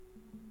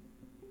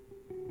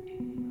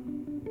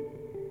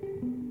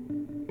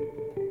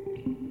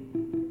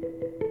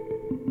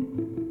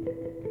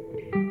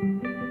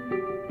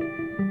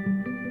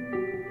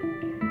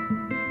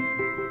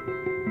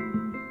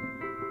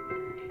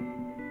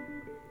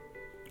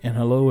And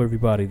hello,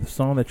 everybody. The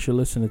song that you're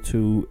listening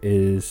to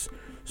is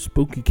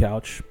Spooky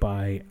Couch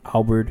by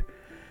Albert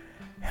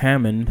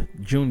Hammond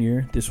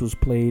Jr. This was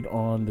played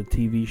on the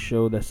TV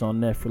show that's on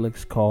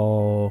Netflix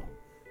called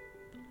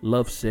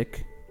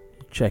Lovesick.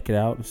 Check it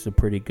out. It's a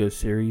pretty good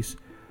series.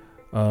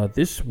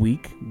 This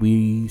week,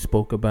 we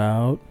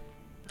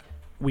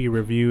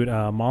reviewed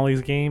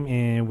Molly's Game,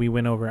 and we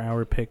went over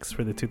our picks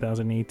for the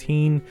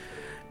 2018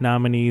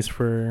 nominees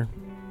for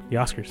the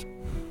Oscars.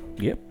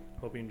 Yep.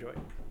 Hope you enjoy.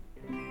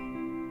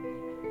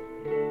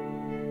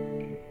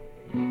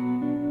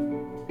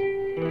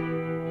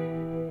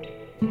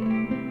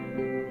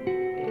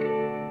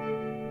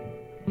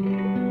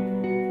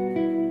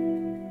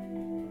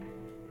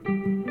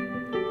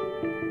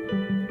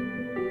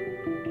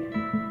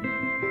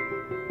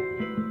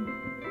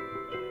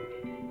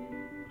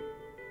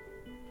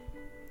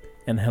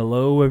 And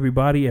hello,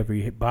 everybody,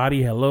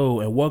 hello,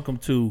 and welcome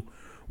to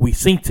We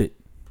Synced It.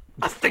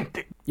 I synced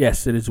it.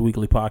 Yes, it is a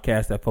weekly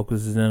podcast that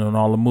focuses in on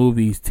all the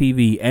movies,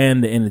 TV,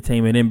 and the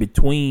entertainment in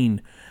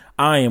between.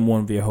 I am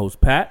one of your hosts,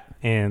 Pat.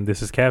 And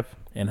this is Kev.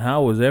 And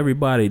how is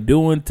everybody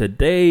doing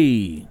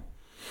today?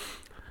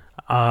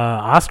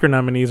 Oscar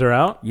nominees are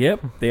out.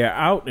 Yep, they're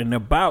out and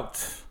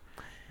about.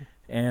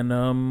 And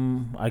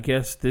I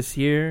guess this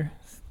year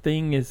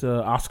thing is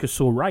Oscar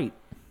so right.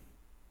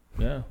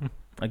 Yeah.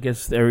 I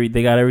guess they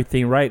got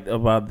everything right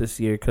about this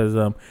year because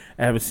I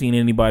haven't seen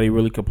anybody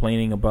really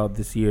complaining about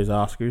this year's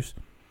Oscars.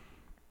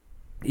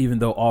 Even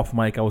though off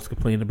mic I was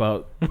complaining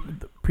about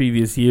the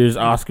previous year's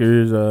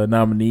Oscars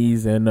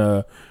nominees and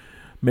Meryl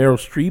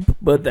Streep,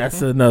 but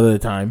that's another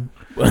time.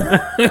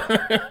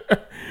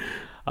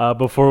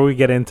 Before we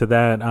get into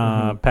that,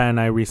 Pat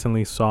and I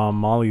recently saw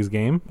Molly's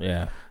Game.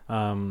 Yeah.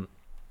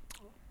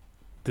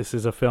 This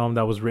is a film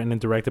that was written and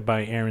directed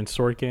by Aaron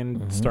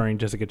Sorkin, starring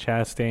Jessica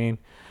Chastain,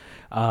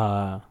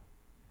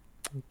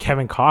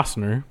 Kevin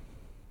Costner,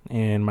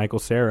 and Michael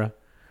Cera.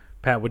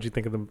 Pat, what'd you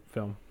think of the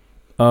film?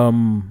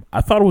 I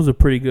thought it was a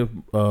pretty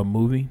good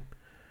movie.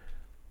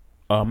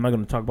 I'm not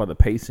going to talk about the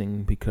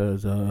pacing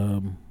because I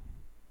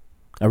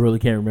really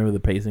can't remember the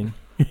pacing.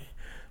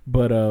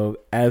 But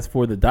as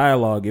for the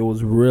dialogue, it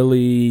was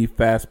really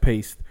fast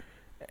paced,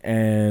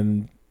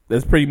 and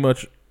that's pretty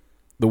much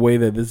the way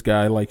that this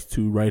guy likes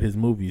to write his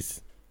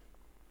movies.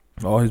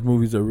 All his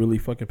movies are really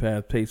fucking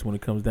fast paced when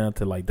it comes down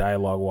to like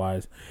dialogue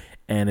wise,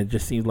 and it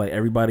just seems like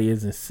everybody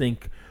is in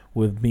sync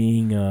with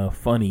being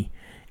funny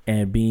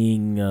and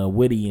being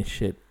witty and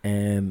shit.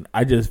 And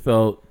I just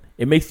felt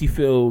it makes you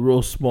feel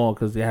real small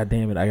because god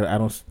damn it, I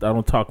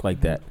don't talk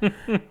like that.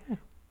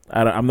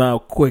 I'm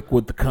not quick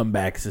with the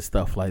comebacks and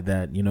stuff like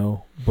that, you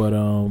know. But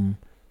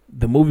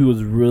the movie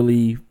was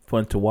really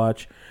fun to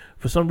watch.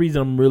 For some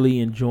reason, I'm really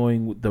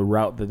enjoying the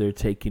route that they're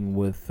taking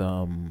with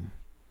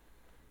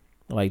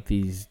like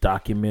these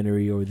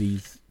documentary or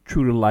these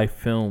true to life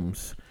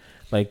films.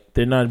 Like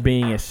they're not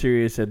being as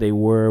serious as they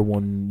were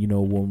when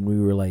we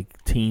were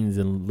like teens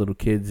and little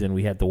kids and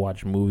we had to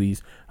watch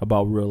movies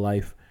about real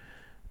life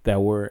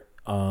that were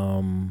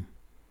either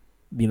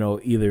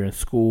in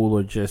school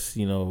or just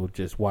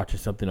watching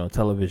something on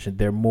television.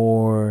 They're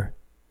more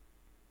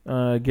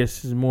I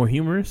guess is more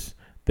humorous.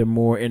 They're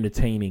more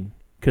entertaining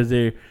because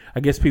I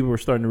guess people are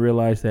starting to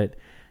realize that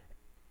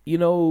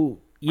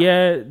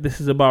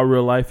this is about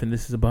real life and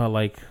this is about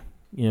like,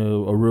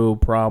 a real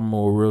problem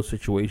or a real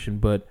situation,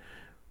 but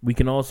we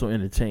can also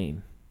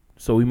entertain.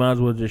 So we might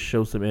as well just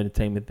show some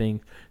entertainment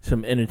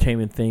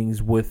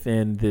things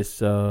within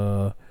this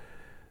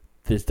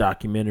this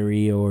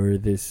documentary or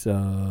this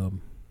how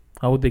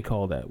would they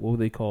call that? What would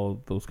they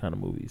call those kind of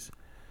movies?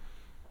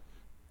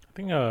 I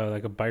think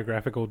like a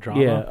biographical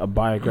drama. Yeah, a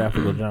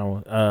biographical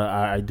drama.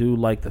 I do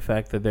like the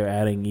fact that they're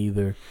adding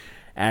either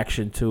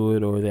action to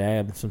it or they're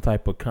adding some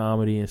type of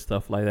comedy and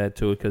stuff like that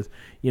to it because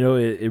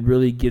it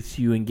really gets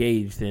you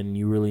engaged and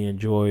you really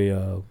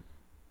enjoy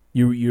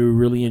you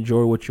really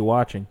enjoy what you're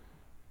watching.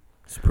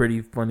 It's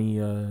pretty funny.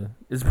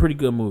 It's a pretty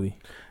good movie.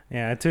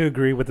 Yeah, I do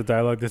agree with the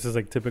dialogue. This is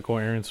like typical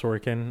Aaron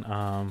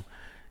Sorkin.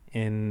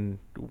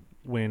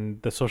 When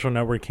The Social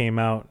Network came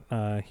out,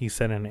 he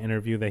said in an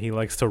interview that he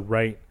likes to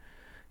write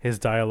his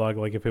dialogue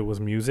like if it was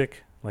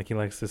music. Like he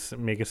likes to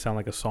make it sound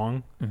like a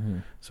song. Mm-hmm.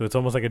 So it's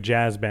almost like a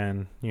jazz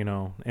band,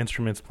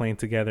 instruments playing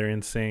together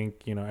in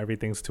sync,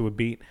 everything's to a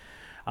beat.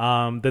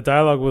 The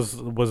dialogue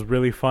was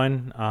really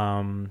fun.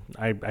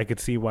 I could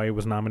see why it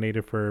was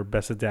nominated for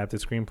Best Adapted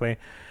Screenplay.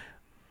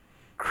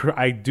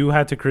 I do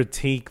have to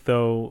critique,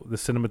 though, the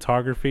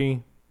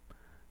cinematography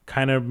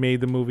kind of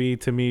made the movie,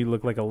 to me,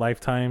 look like a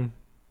Lifetime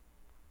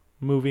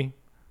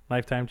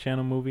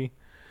Channel movie.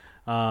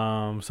 A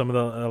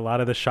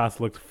lot of the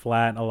shots looked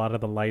flat. A lot of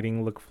the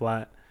lighting looked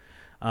flat.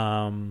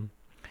 And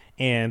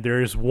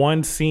there's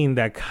one scene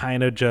that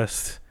kind of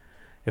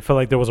it felt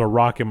like there was a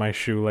rock in my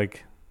shoe.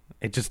 Like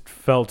it just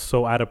felt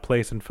so out of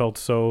place and felt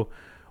so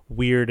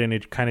weird. And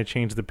it kind of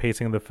changed the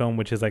pacing of the film,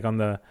 which is like on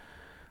the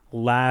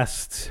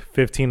last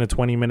 15 to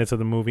 20 minutes of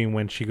the movie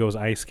when she goes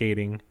ice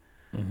skating.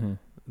 Mm-hmm.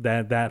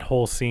 That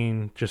whole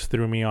scene just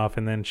threw me off.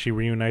 And then she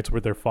reunites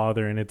with her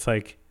father and it's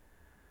like,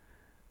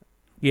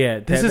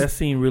 Yeah, that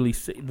scene really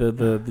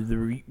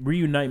the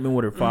reunitement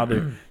with her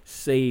father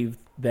saved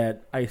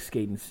that ice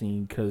skating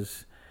scene,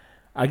 because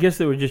I guess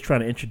they were just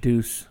trying to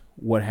introduce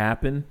what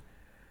happened.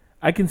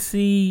 I can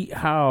see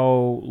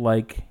how,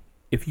 like,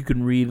 if you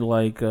can read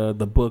like the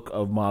book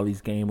of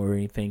Molly's Game or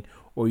anything,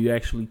 or you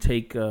actually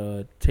take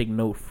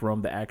note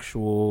from the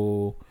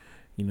actual,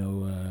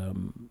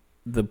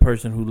 the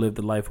person who lived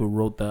the life, who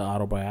wrote the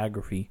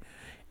autobiography,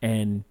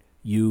 and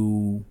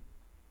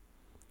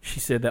she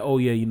said that, oh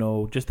yeah,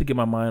 just to get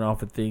my mind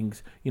off of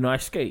things, I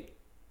skate.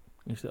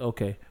 You said,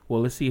 okay,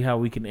 well, let's see how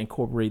we can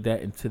incorporate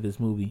that into this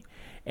movie.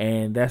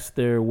 And that's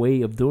their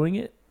way of doing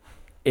it.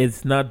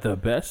 It's not the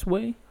best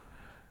way,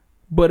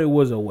 but it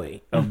was a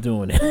way of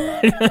doing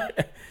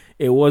it.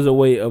 It was a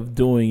way of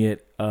doing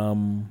it.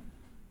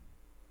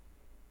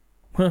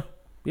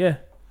 Yeah.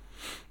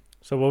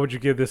 So what would you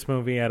give this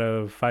movie out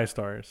of 5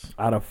 stars?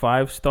 Out of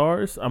 5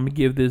 stars, I'm gonna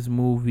give this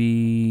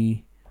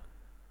movie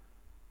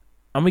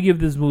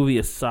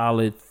a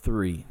solid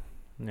 3.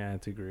 Yeah,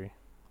 I'd agree.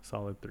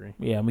 Solid 3.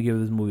 Yeah, I'm gonna give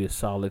this movie a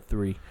solid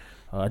 3.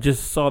 I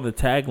just saw the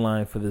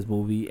tagline for this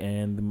movie,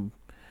 and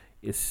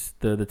it's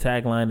the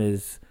tagline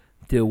is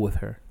 "Deal with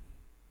her,"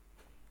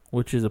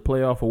 which is a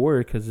play off a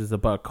word because it's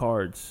about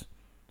cards.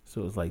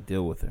 So it's like,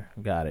 deal with her.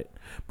 Got it.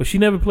 But she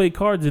never played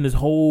cards in this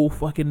whole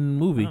fucking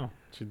movie. No,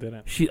 she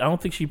didn't. I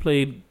don't think she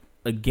played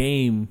a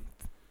game,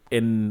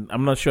 and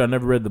I'm not sure. I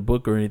never read the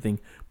book or anything,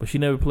 but she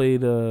never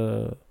played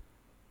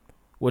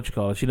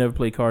She never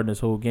played card in this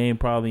whole game,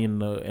 probably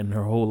in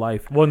her whole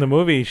life. Well, in the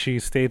movie, she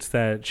states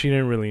that she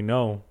didn't really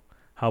know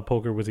how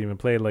poker was even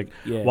played. Like,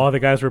 while the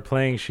guys were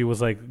playing, she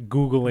was like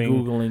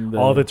Googling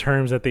all the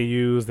terms that they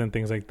used and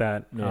things like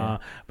that. Yeah.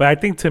 But I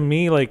think, to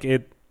me, like,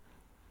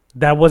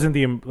 that wasn't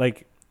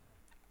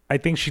I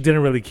think she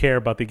didn't really care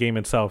about the game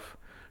itself.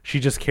 She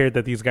just cared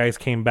that these guys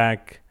came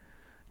back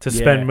to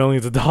spend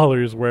millions of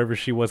dollars wherever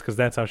she was, because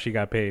that's how she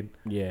got paid.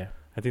 Yeah.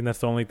 I think that's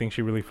the only thing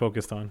she really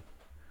focused on.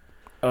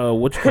 When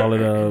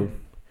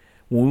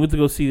we went to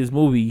go see this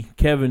movie,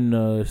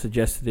 Kevin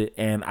suggested it,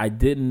 and I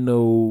didn't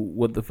know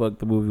what the fuck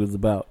the movie was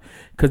about.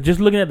 Because just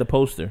looking at the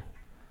poster,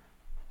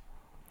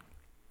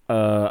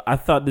 I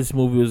thought this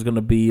movie was going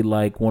to be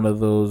like one of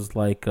those,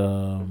 like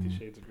 50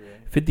 Shades of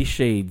Grey. 50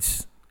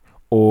 Shades,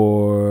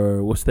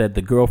 or what's that,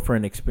 the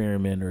Girlfriend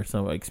Experiment or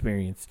some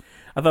experience.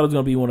 I thought it was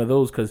going to be one of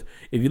those, because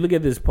if you look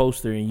at this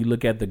poster and you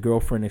look at the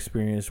Girlfriend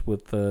Experience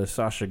with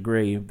Sasha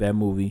Grey, that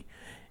movie,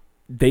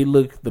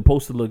 the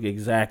poster look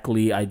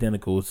exactly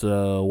identical. It's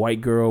a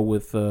white girl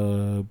with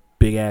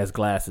big ass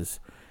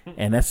glasses,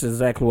 and that's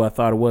exactly what I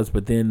thought it was.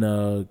 But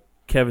then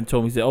Kevin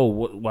told me, he said, "Oh,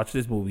 watch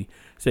this movie."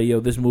 Say, "Yo,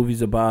 this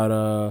movie's about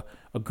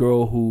a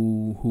girl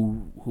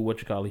who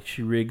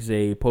she rigs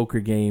a poker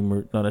game,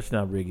 or no, that's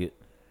not rig it.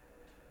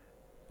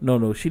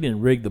 No, she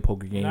didn't rig the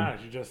poker game. Nah,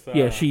 she just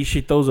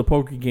she throws a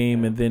poker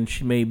game, and then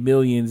she made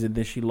millions, and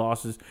then she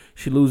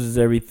loses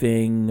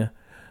everything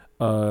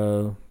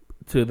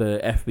to the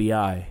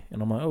FBI."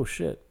 And I'm like, oh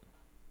shit.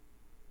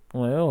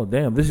 I'm like, oh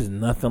damn, this is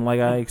nothing like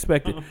I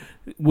expected.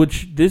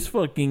 Which this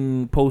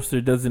fucking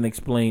poster doesn't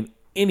explain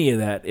any of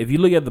that. If you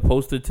look at the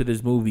poster to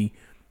this movie,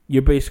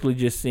 you're basically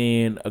just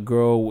seeing a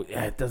girl.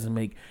 It doesn't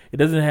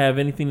have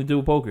anything to do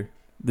with poker.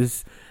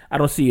 I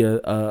don't see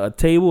a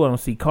table. I don't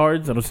see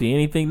cards. I don't see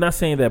anything. Not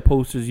saying that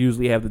posters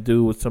usually have to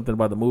do with something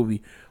about the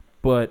movie,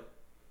 but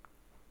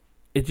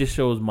it just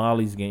shows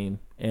Molly's Game.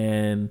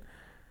 And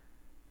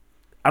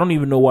I don't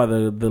even know why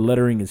the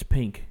lettering is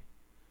pink.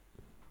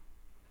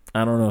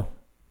 I don't know.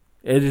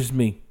 It's just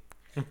me.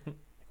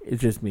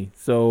 It's just me.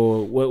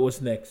 So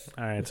what's next?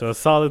 All right. So a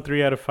solid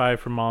 3 out of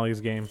 5 for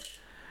Molly's Game.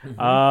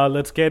 Mm-hmm.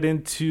 Let's get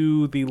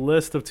into the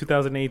list of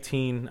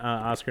 2018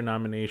 Oscar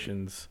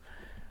nominations.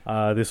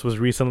 This was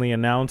recently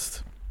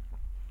announced.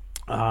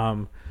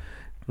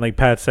 Like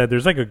Pat said,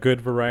 there's like a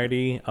good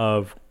variety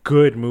of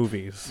good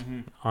movies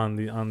on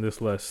this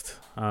list,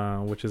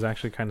 which is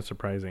actually kind of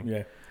surprising.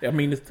 Yeah, I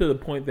mean, it's to the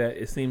point that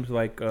it seems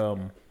like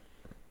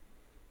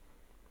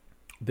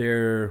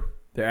they're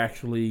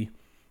actually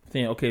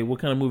saying, okay, what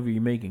kind of movie are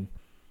you making?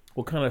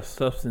 What kind of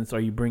substance are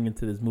you bringing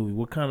to this movie?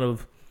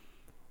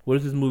 What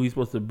is this movie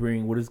supposed to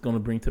bring? What is it going to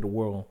bring to the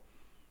world?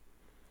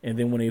 And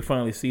then when they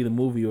finally see the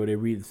movie or they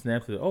read the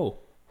synopsis, oh,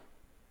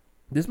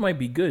 this might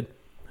be good.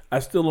 I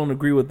still don't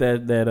agree with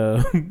that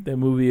that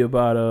movie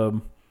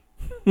about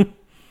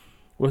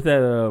what's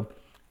that?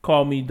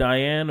 Call Me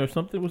Diane or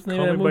something. What's the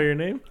name of that movie? Call Me by Your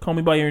Name. Call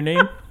Me by Your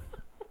Name.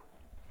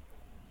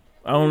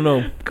 I don't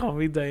know. Call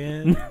Me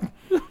Diane.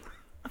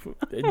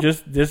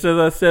 just as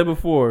I said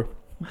before,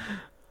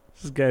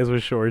 just guys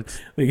with shorts.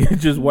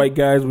 Just white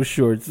guys with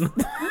shorts.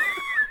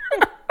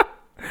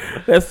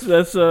 That's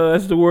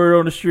the word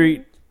on the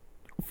street.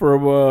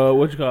 From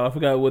I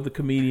forgot what the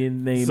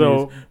comedian name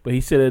is, but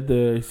he said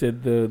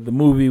the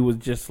movie was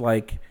just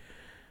like.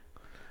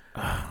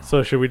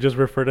 So should we just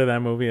refer to that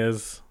movie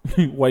as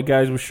White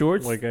Guys with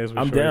Shorts? White Guys with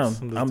I'm Shorts.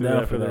 down. Let's I'm do down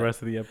that for the that.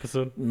 rest of the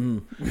episode.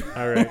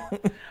 All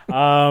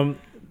right.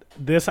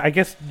 This, I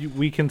guess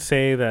we can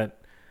say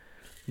that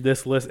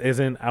this list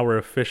isn't our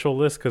official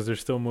list because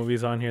there's still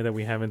movies on here that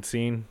we haven't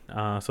seen.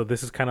 So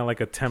this is kind of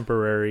like a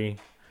temporary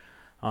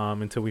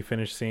until we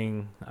finish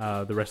seeing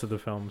the rest of the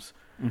films.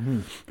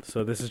 Mm-hmm.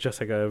 So this is just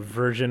like a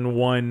version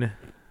 1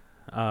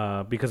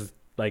 because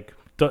like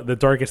The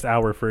Darkest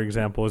Hour, for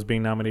example, is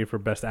being nominated for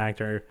Best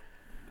Actor.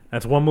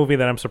 That's one movie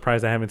that I'm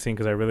surprised I haven't seen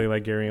because I really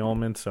like Gary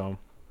Oldman. So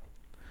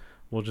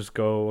we'll just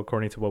go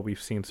according to what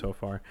we've seen so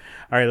far.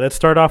 All right, let's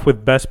start off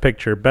with Best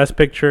Picture. Best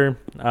Picture,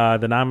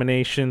 the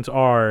nominations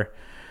are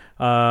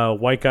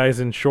White Guys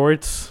in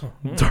Shorts,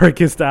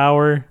 Darkest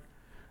Hour,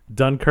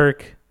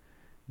 Dunkirk,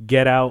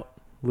 Get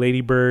Out,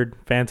 Lady Bird,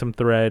 Phantom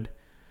Thread,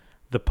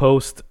 The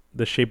Post,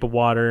 The Shape of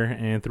Water,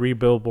 and 3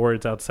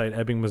 Billboards Outside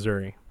Ebbing,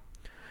 Missouri.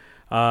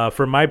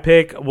 For my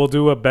pick, we'll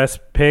do a best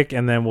pick,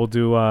 and then we'll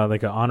do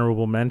like an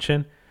honorable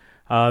mention.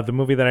 The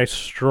movie that I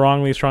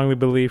strongly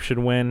believe should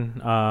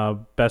win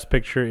Best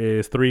Picture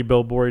is 3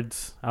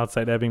 Billboards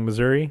Outside Ebbing,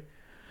 Missouri.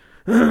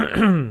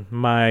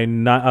 My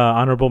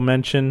honorable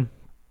mention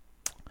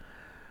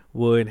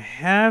would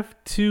have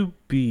to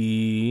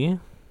be...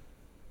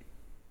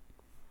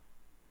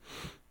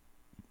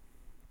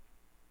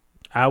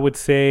 I would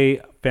say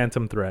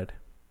Phantom Thread.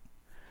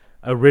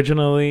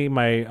 Originally,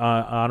 my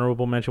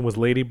honorable mention was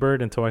Lady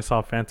Bird until I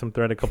saw Phantom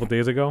Thread a couple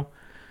days ago.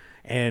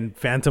 And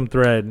Phantom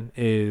Thread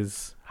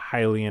is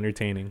highly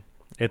entertaining.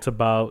 It's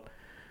about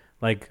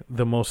like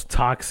the most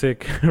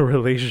toxic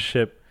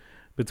relationship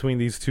between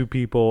these two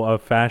people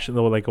of fashion,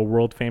 like a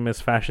world famous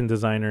fashion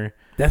designer.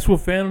 That's what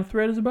Phantom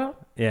Thread is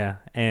about? Yeah.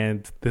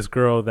 And this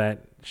girl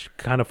that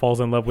kind of falls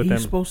in love with him.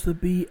 He's supposed to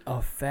be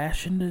a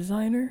fashion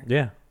designer?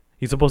 Yeah.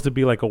 He's supposed to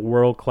be like a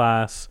world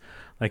class.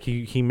 Like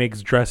he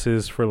makes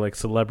dresses for like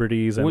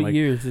celebrities. And what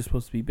year is this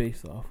supposed to be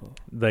based off of?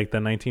 Like the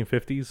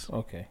 1950s.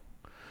 Okay.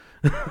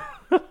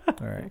 All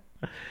right.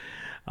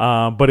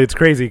 But it's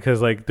crazy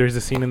because like there's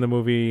a scene in the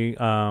movie,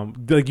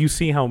 like you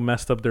see how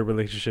messed up their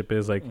relationship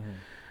is. Like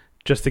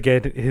just to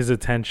get his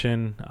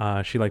attention,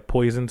 she like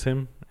poisons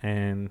him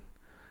and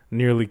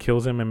nearly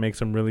kills him and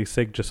makes him really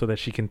sick just so that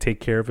she can take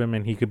care of him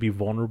and he could be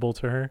vulnerable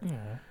to her. Yeah,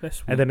 that's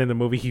sweet. And then in the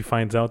movie he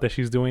finds out that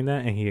she's doing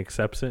that and he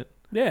accepts it.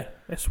 Yeah,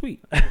 that's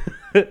sweet.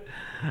 But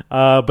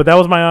that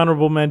was my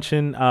honorable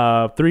mention.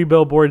 3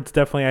 Billboards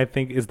definitely I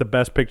think is the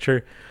best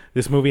picture.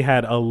 This movie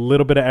had a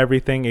little bit of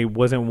everything. It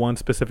wasn't one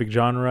specific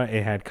genre.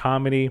 It had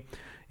comedy,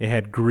 it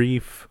had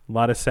grief, a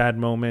lot of sad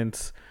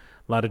moments,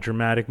 a lot of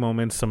dramatic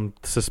moments, some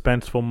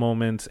suspenseful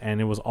moments, and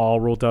it was all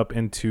rolled up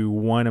into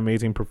one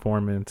amazing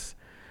performance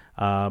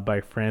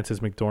by Frances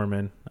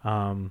McDormand.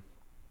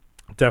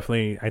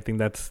 Definitely, I think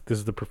this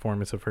is the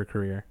performance of her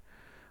career.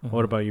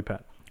 What about you,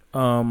 Pat?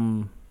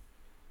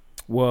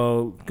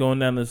 Well, going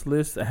down this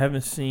list, I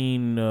haven't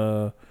seen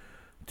 2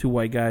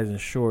 White Guys in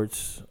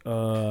Shorts.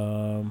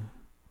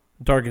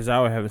 Darkest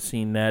Hour, I haven't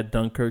seen that.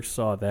 Dunkirk,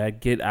 saw that.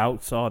 Get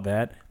Out, saw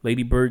that.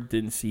 Lady Bird,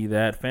 didn't see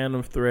that.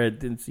 Phantom Thread,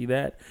 didn't see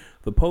that.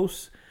 The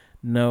Post,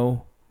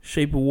 no.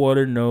 Shape of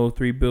Water, no.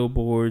 3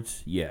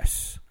 Billboards,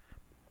 yes.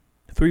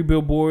 3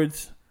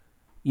 Billboards,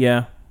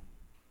 yeah.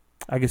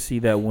 I can see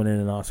that winning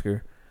an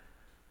Oscar.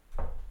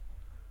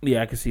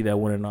 Yeah, I can see that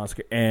winning an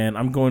Oscar. And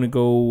I'm going to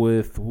go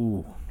with...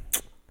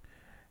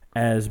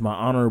 as my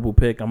honorable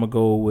pick, I'm going to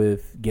go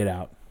with Get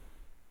Out.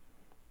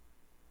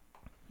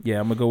 Yeah,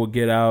 I'm going to go with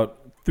Get Out.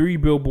 3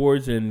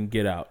 Billboards and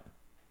Get Out.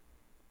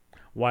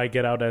 Why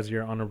Get Out as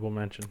your honorable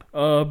mention?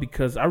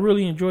 Because I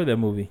really enjoyed that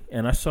movie.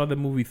 And I saw that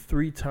movie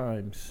 3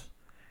 times.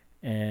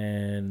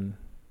 And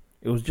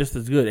it was just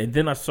as good. And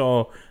then I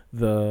saw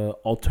the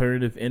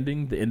alternative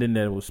ending, the ending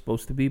that it was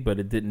supposed to be, but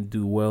it didn't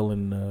do well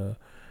in the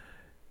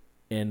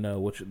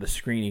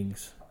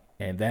screenings.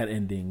 And that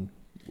ending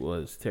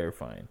was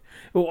terrifying.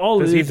 Well,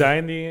 Does he die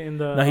in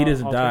the No, he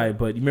doesn't die,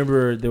 but you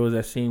remember there was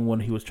that scene when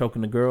he was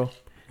choking the girl?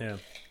 Yeah.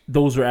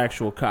 Those are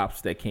actual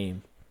cops that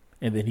came,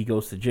 and then he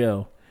goes to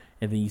jail,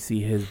 and then you see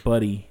his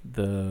buddy,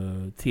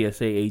 the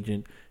TSA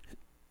agent,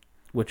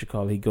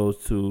 he goes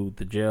to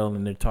the jail,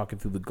 and they're talking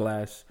through the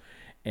glass,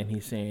 and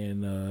he's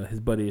saying, his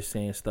buddy is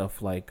saying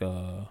stuff like,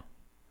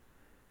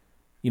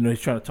 he's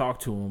trying to talk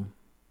to him,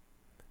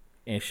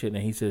 and shit,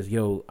 and he says,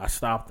 yo, I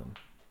stopped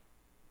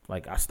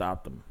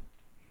him.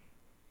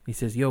 He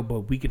says, yo,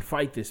 but we can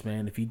fight this,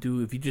 man. If you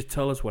just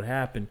tell us what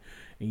happened,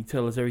 and you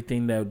tell us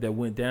everything that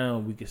went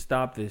down, we can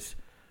stop this.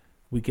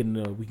 We can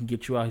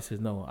get you out. He says,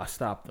 no, I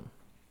stopped them.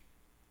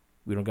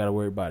 We don't got to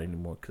worry about it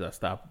anymore because I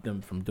stopped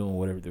them from doing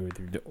whatever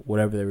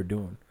they were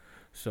doing.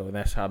 So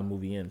that's how the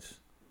movie ends.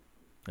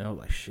 And I was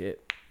like,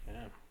 shit.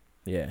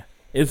 Yeah.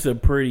 It's a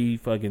pretty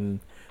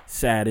fucking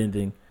sad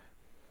ending.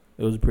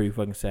 It was a pretty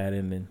fucking sad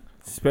ending,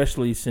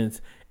 especially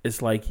since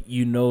it's like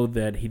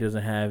that he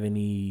doesn't have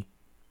any.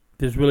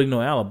 There's really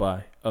no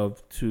alibi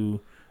of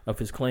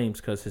his claims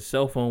because his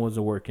cell phone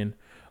wasn't working.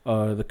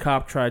 The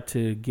cop tried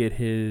to get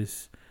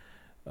his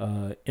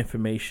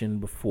information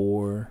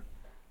before.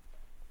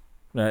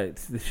 There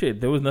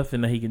was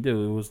nothing that he can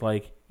do. It was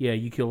like, yeah,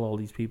 you kill all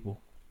these people,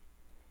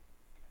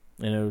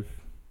 and it was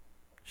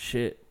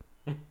shit.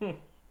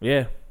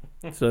 Yeah.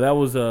 So that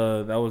was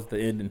the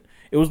ending.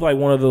 It was like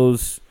one of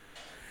those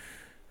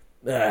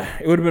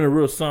It would have been a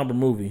real somber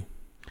movie.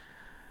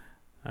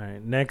 All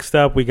right. Next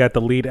up, we got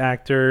the lead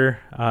actor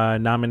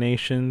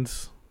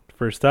nominations.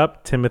 First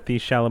up, Timothy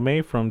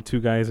Chalamet from Two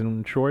White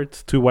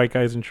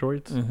Guys in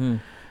Shorts. Mm-hmm.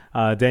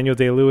 Daniel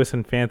Day-Lewis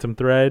in Phantom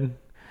Thread.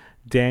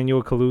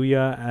 Daniel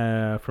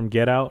Kaluuya from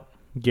Get Out.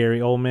 Gary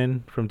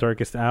Oldman from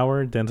Darkest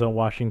Hour. Denzel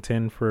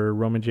Washington for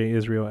Roman J.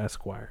 Israel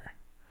Esquire.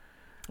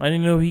 I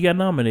didn't know he got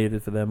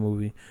nominated for that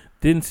movie.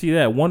 Didn't see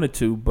that. Wanted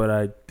to, but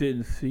I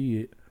didn't see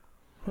it.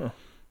 Huh.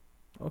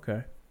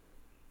 Okay.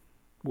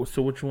 Well,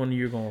 so which one are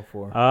you going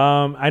for?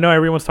 I know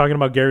everyone's talking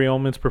about Gary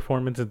Oldman's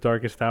performance in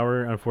Darkest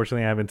Hour.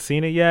 Unfortunately, I haven't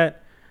seen it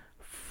yet.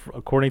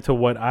 According to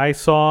what I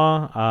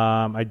saw,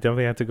 I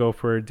definitely have to go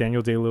for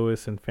Daniel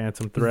Day-Lewis and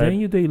Phantom Thread. Is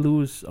Daniel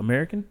Day-Lewis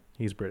American?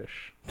 He's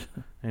British,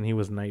 and he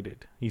was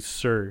knighted. He's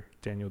Sir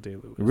Daniel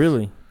Day-Lewis.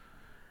 Really?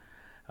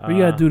 What you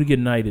gotta do to get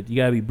knighted? You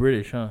gotta be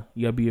British, huh?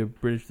 You gotta be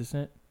of British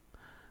descent?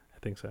 I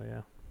think so,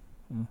 yeah.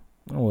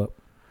 Oh,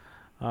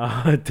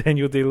 well.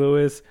 Daniel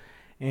Day-Lewis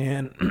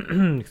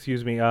and,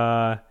 excuse me,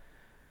 my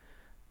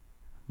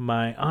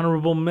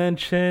honorable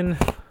mention,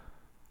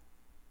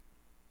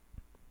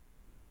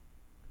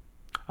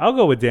 I'll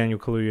go with Daniel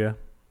Kaluuya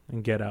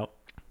and Get Out.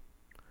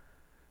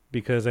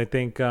 Because I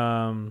think...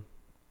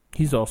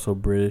 he's also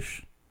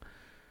British.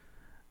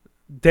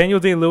 Daniel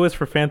Day-Lewis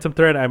for Phantom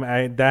Thread.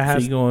 So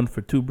you going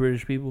for two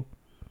British people?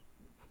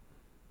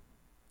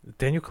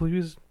 Daniel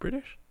Kaluuya's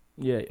British?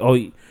 Yeah.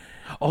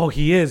 Oh,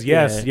 he is.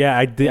 Yes. Yeah.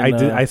 I did.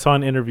 I saw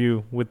an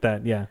interview with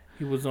that. Yeah.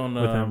 He was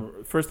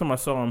on. First time I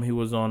saw him, he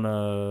was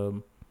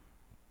on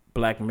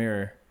Black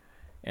Mirror,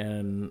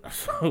 and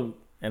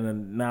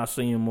then now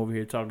seeing him over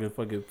here talking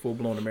fucking full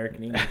blown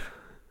American English.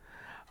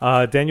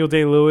 Daniel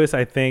Day-Lewis,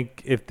 I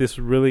think if this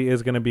really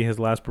is going to be his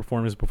last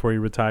performance before he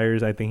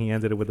retires, I think he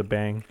ended it with a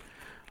bang.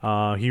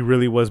 He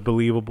really was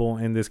believable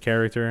in this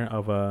character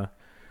of a,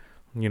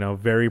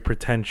 very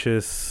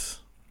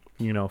pretentious,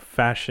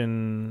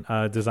 fashion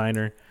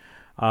designer.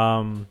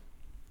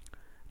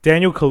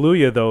 Daniel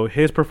Kaluuya, though,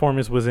 his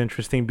performance was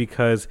interesting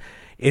because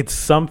it's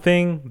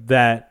something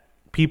that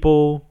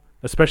people,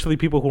 especially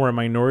people who are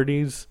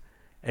minorities,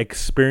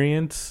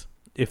 experience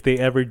if they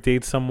ever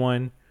date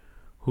someone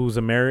who's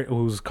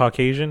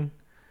Caucasian.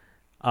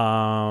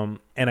 And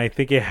I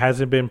think it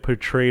hasn't been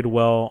portrayed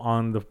well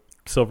on the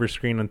silver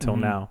screen until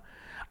now.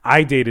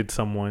 I dated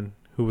someone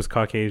who was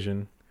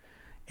Caucasian,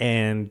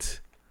 and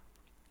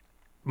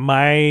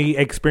my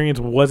experience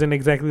wasn't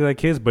exactly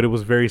like his, but it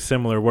was very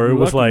similar. Where it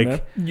was like,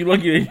 man. You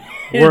lucky,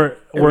 we're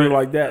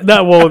like that.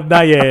 Not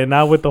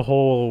with the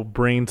whole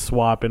brain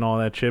swap and all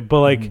that shit.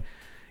 But like,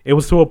 it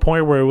was to a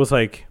point where it was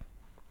like,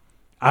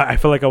 I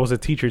felt like I was a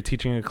teacher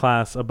teaching a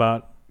class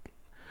about,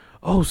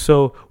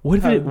 so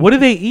what do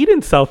they eat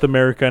in South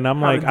America? And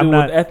I'm like, I'm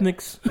not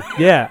ethnics.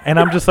 Yeah, and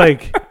I'm just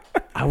like,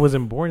 I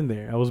wasn't born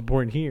there. I was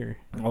born here.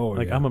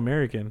 I'm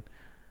American.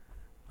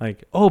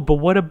 Like, but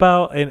what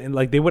about, and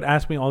like they would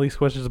ask me all these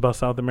questions about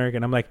South America,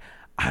 and I'm like,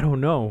 I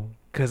don't know,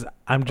 because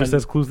I'm just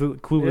as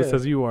clueless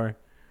as you are.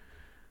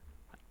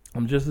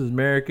 I'm just as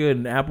American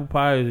and apple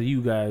pie as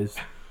you guys.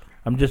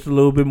 I'm just a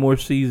little bit more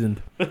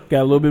seasoned.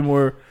 Got a little bit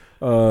more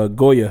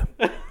Goya.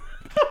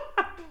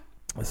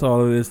 That's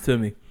all it is to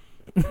me.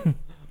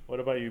 What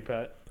about you,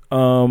 Pat?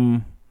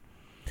 Oh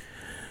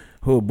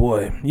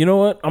boy, you know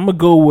what? I'm gonna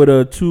go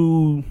with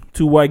two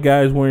white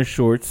guys wearing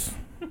shorts.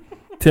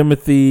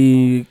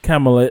 Timothy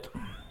Chalamet.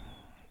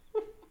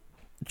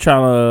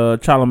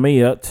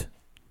 Chalamet.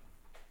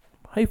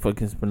 How you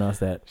fucking pronounce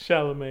that?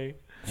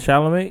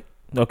 Chalamet?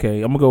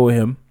 Okay, I'm gonna go with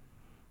him.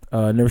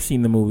 Never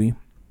seen the movie.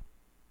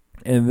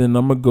 And then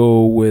I'm gonna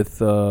go with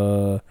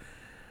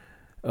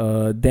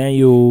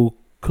Daniel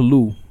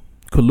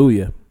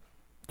Kaluuya.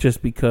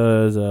 Just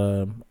because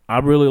I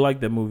really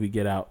like that movie,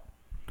 Get Out.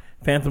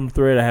 Phantom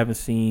Thread I haven't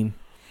seen.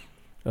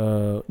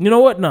 You know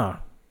what? Nah.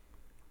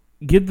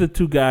 Get the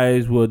two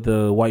guys with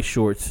the white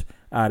shorts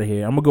out of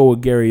here. I'm going to go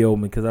with Gary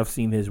Oldman because I've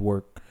seen his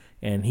work,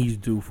 and he's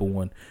due for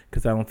one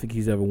because I don't think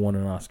he's ever won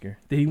an Oscar.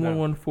 Did he win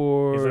one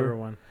for... He's ever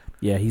won.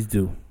 Yeah, he's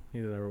due.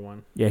 He's ever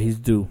won. Yeah, he's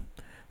due.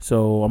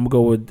 So I'm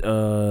going to go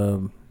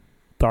with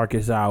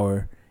Darkest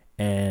Hour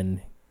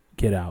and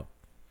Get Out.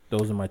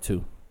 Those are my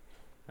two.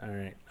 All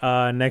right.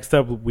 Next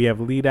up, we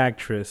have lead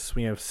actress.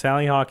 We have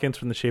Sally Hawkins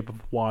from The Shape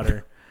of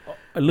Water.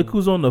 Look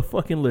who's on the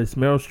fucking list.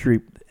 Meryl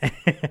Streep.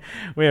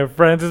 We have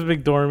Frances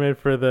McDormand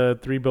for the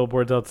 3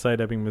 Billboards Outside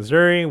Ebbing,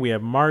 Missouri. We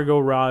have Margot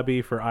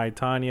Robbie for I,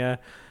 Tonya.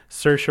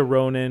 Saoirse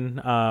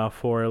Ronan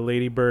for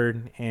Lady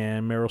Bird.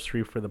 And Meryl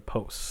Streep for The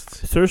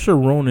Post. Saoirse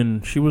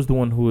Ronan, she was the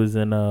one who was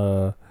in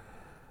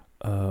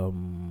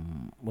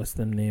what's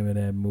the name of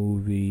that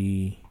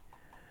movie?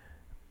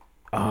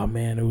 Oh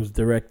man, it was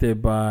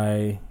directed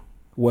by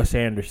Wes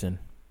Anderson.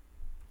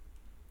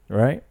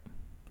 Right?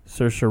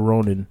 Saoirse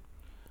Ronan.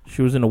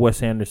 She was in a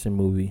Wes Anderson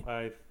movie.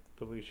 I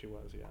believe she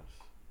was, yes.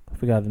 I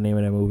forgot the name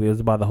of that movie. It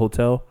was about the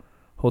Hotel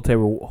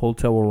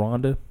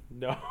Rwanda.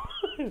 No,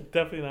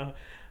 definitely not.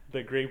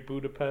 The Great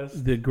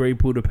Budapest. The Great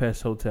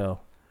Budapest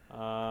Hotel.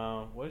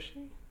 Was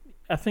she?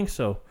 I think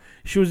so.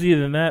 She was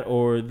either in that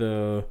or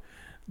the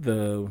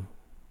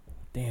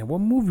Damn, what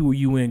movie were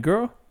you in,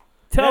 girl?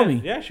 Tell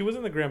me. Yeah, she was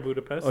in the Grand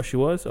Budapest. Oh, she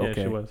was? Okay.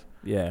 Yeah, she was.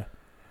 Yeah.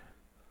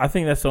 I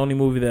think that's the only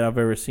movie that I've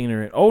ever seen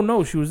her in. Oh,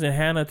 no, she was in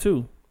Hannah,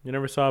 too. You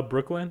never saw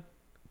Brooklyn?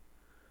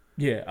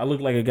 Yeah, I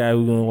look like a guy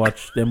who's going to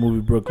watch that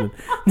movie, Brooklyn.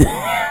 I'm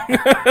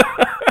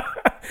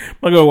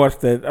not going to watch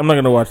that. I'm not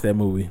going to watch that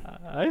movie.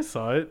 I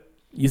saw it.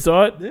 You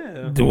saw it?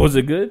 Yeah. Was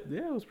it good?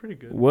 Yeah, it was pretty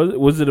good.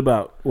 Was it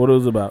about? What it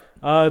was about?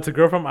 It's a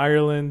girl from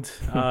Ireland.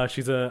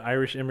 She's an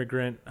Irish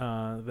immigrant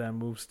that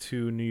moves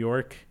to New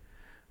York.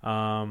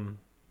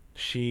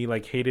 She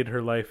like hated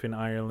her life in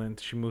Ireland.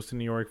 She moves to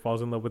New York,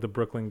 falls in love with a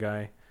Brooklyn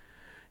guy,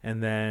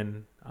 and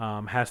then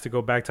has to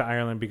go back to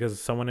Ireland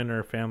because someone in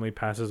her family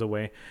passes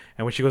away.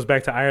 And when she goes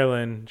back to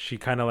Ireland, she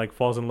kind of like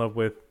falls in love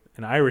with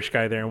an Irish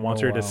guy there and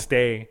wants her to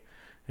stay.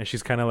 And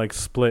she's kind of like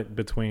split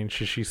between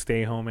should she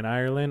stay home in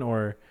Ireland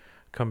or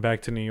come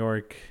back to New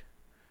York.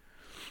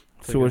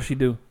 So what does she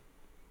do?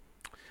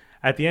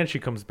 At the end, she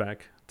comes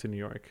back to New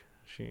York.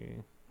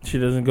 She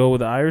doesn't go with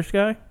the Irish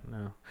guy?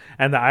 No.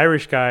 And the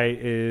Irish guy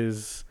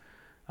is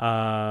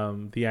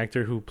the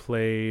actor who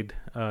played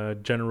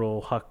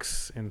General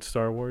Hux in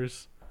Star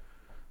Wars,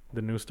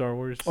 the new Star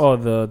Wars. Oh,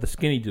 the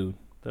skinny dude.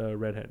 The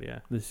redhead, yeah.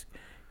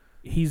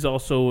 He's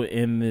also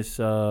in this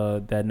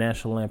that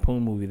National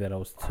Lampoon movie that I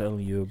was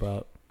telling you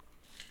about.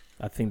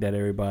 I think that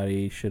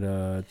everybody should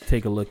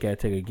take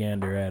a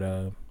gander at.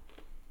 I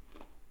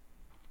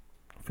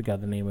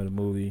forgot the name of the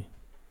movie.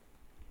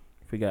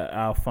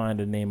 I'll find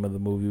the name of the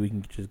movie. We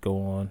can just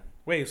go on.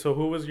 Wait, so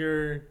who was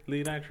your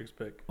lead actress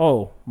pick?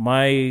 Oh,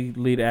 my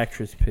lead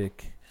actress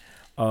pick.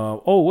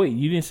 Wait,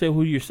 you didn't say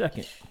who your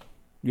second.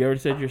 You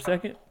already said your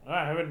second?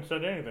 I haven't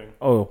said anything.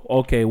 Oh,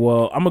 okay.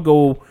 Well, I'm gonna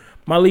go.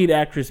 My lead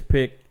actress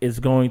pick is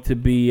going to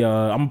be.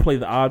 I'm gonna play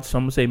the odds. So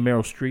I'm gonna say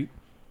Meryl Streep.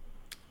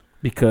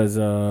 Because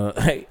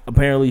hey,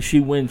 apparently she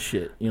wins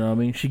shit. You know what I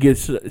mean? She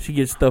gets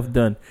stuff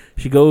done.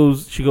 She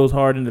goes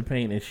hard in the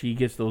paint and she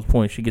gets those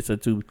points. She gets her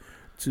those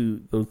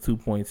 2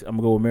 points. I'm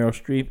gonna go with Meryl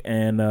Streep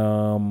and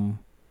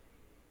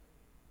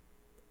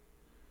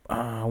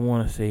I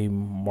want to say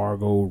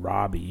Margot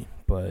Robbie,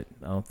 but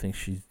I don't think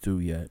she's due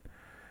yet.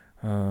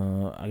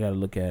 I gotta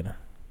look at her.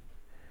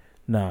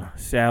 Nah,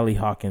 Sally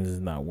Hawkins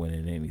is not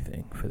winning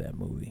anything for that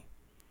movie.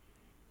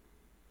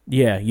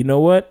 Yeah, you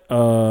know what?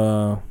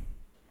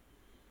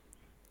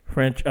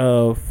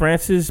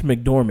 Frances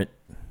McDormand.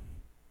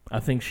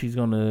 I think she's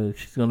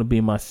gonna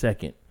be my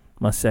second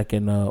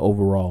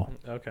overall.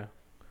 Okay.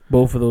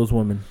 Both of those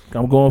women.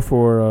 I'm going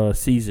for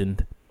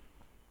seasoned.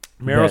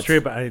 Meryl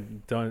Streep.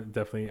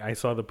 I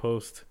saw the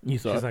post. You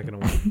saw. She's not gonna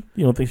win.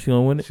 You don't think she's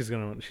gonna win it?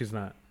 She's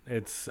not.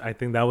 I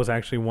think that was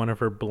actually one of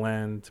her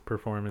bland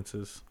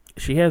performances.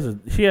 She has a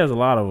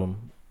lot of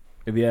them,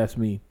 if you ask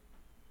me.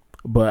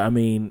 But I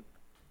mean,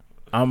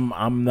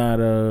 I'm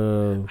not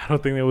a. I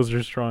don't think that was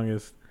her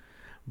strongest.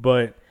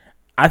 But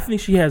I think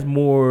she has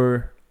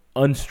more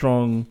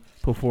unstrung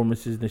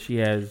performances than she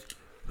has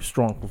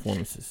strong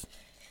performances.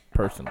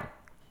 Personally,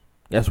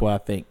 that's what I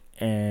think.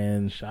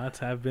 And shots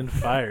have been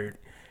fired.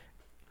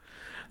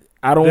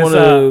 I don't want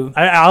to.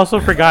 I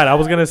also forgot. I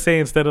was gonna say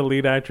instead of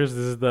lead actress, this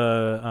is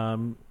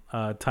the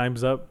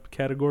Time's Up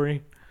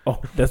category. Oh,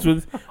 that's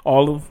what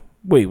all of.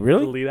 Wait,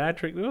 really? The lead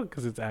actress,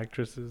 because it's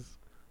actresses.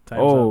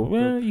 Time's Up.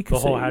 Well, you can the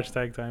whole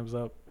hashtag Time's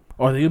Up.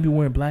 Are they gonna be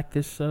wearing black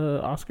this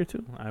Oscar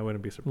too? I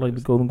wouldn't be surprised. Like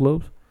the Golden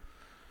Globes.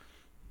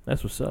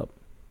 That's what's up.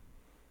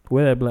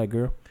 Wear that black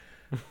girl.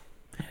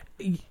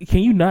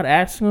 Can you not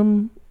ask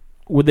them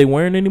what they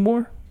wearing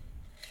anymore?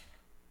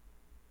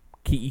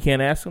 You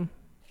can't ask them.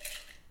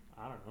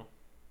 I don't know.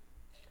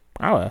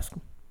 I'll ask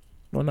them.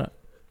 Why not?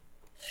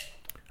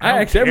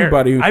 I ask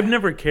everybody. I've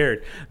never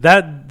cared.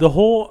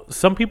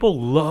 Some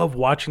people love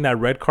watching that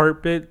red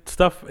carpet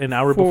stuff an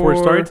hour before it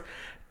starts.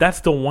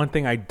 That's the one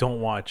thing I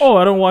don't watch. Oh,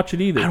 I don't watch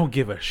it either. I don't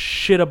give a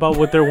shit about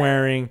what they're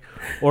wearing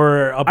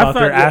or about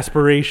their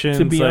aspirations.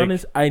 To be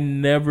honest, I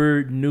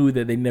never knew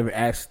that they never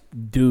asked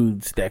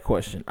dudes that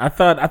question. I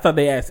thought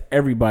they asked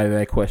everybody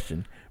that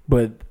question.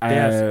 But they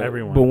asked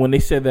everyone. But when they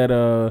said that,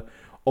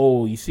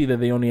 you see that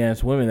they only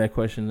asked women that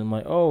question, I'm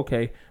like, oh,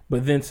 okay.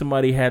 But then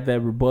somebody had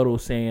that rebuttal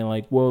saying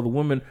like, well, the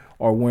women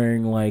are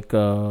wearing like,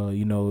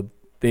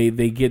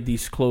 they get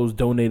these clothes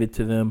donated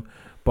to them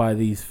by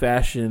these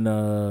fashion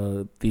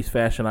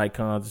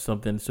icons or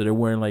something. So they're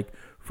wearing like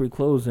free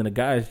clothes, and the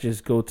guys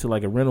just go to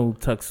like a rental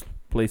tux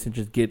place and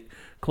just get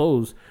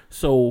clothes.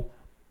 So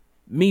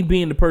me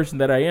being the person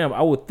that I am,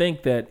 I would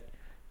think that,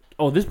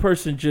 this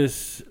person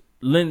just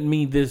lent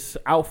me this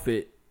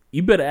outfit.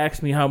 You better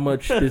ask me how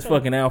much this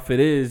fucking outfit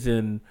is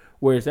and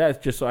where it's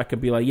at, just so I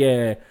could be like,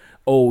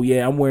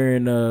 I'm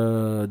wearing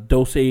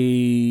Dulce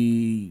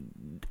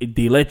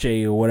de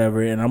Leche or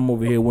whatever, and I'm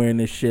over here wearing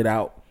this shit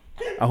out.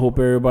 I hope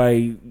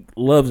everybody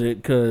loves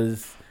it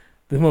because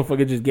this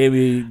motherfucker just gave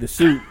me the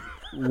suit,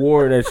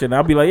 wore that shit, and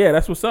I'll be like, yeah,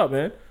 that's what's up,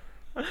 man.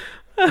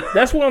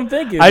 That's what I'm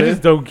thinking. I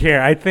just don't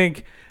care. I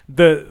think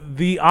the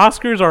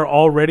Oscars are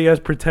already as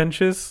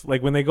pretentious.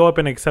 Like when they go up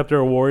and accept their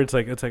awards,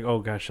 it's like, oh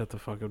gosh, shut the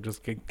fuck up.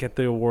 Just get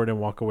the award and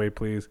walk away,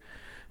 please.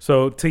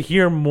 So to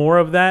hear more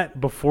of that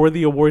before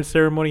the award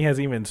ceremony has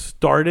even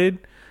started,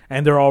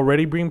 and they're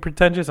already being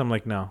pretentious, I'm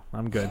like, no,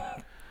 I'm good.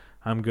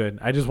 I'm good.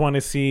 I just want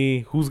to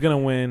see who's gonna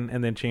win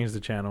and then change the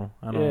channel.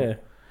 I don't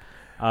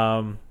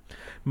know.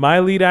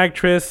 My lead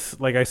actress,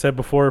 like I said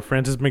before,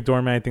 Frances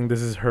McDormand. I think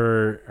this is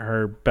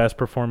her best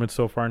performance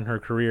so far in her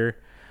career.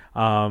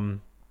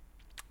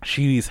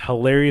 She's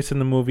hilarious in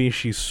the movie.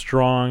 She's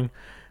strong.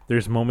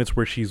 There's moments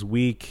where she's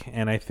weak,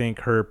 and I think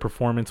her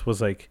performance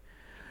was like,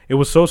 it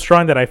was so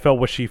strong that I felt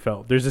what she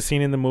felt. There's a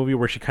scene in the movie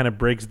where she kind of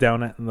breaks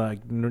down at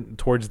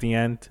towards the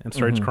end and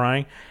starts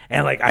crying,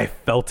 and like I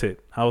felt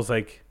it. I was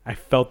like, I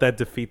felt that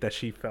defeat that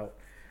she felt.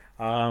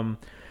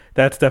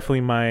 That's definitely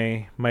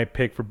my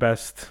pick for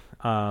best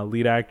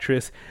lead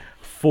actress.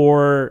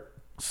 For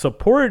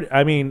support,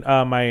 I mean,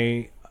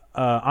 my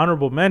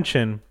honorable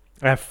mention.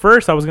 At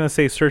first, I was gonna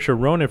say Saoirse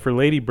Ronan for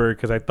Lady Bird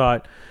because I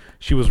thought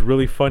she was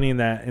really funny in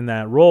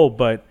that role,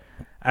 but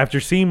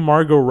after seeing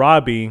Margot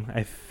Robbie,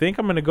 I think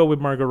I'm gonna go with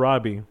Margot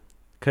Robbie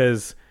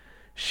because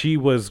she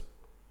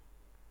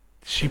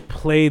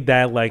played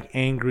that like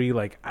angry,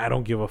 like I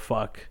don't give a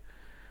fuck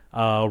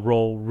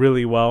role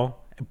really well,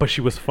 but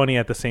she was funny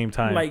at the same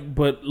time. Like,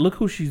 but look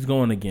who she's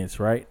going against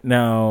right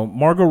now.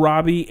 Margot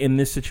Robbie in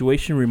this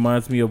situation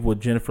reminds me of what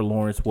Jennifer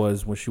Lawrence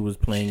was when she was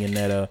playing in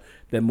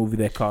that movie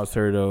that caused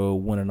her to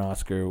win an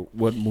Oscar.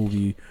 What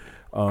movie?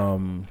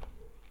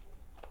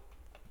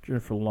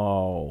 Jennifer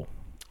Law.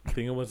 I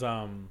think it was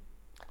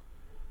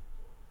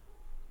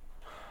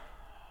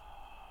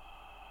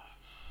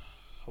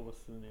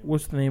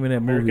what's the name of that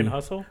American movie?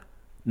 Hustle?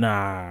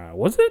 Nah,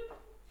 was it?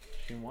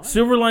 She won?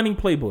 Silver Lining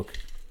Playbook.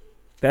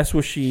 That's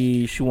what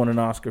she won an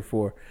Oscar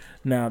for.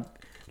 Now,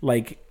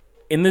 like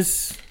in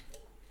this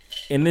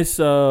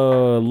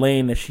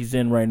lane that she's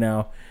in right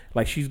now,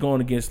 like she's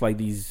going against like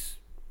these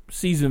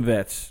seasoned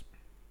vets.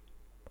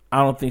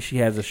 I don't think she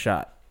has a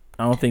shot.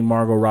 I don't think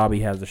Margot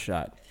Robbie has a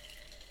shot.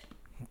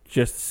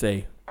 Just to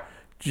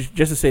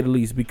say the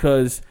least,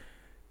 because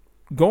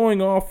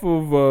going off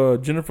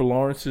of Jennifer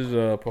Lawrence's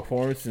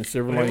performance in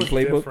Silver Lining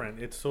Playbook, different.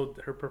 It's so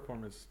her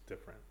performance is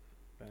different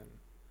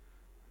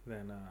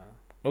than.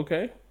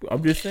 Okay,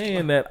 I'm just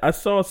saying that I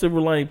saw Silver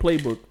Lining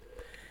Playbook,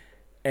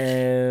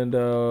 and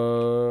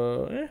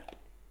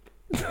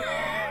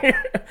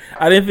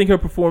I didn't think her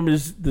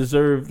performance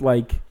deserved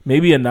like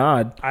maybe a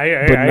nod. I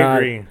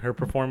agree. Her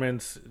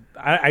performance.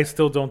 I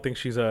still don't think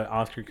she's an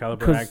Oscar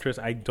caliber actress.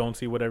 I don't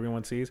see what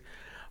everyone sees.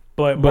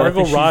 But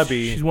Margot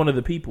Robbie, she's one of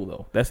the people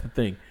though. That's the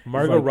thing.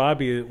 Margot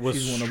Robbie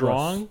was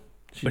strong,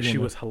 but she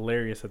was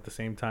hilarious at the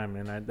same time,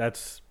 and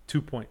that's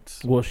 2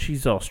 points. Well,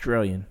 she's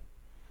Australian.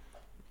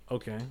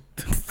 Okay.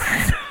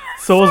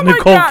 So is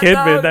Nicole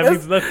Kidman. That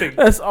means nothing.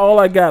 That's all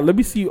I got. Let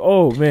me see.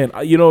 Oh man,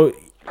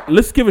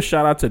 let's give a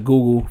shout out to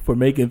Google for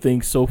making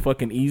things so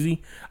fucking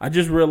easy. I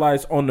just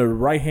realized on the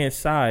right hand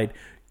side,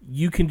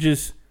 you can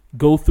just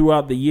go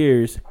throughout the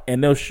years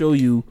and they'll show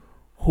you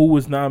who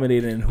was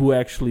nominated and who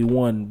actually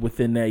won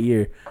within that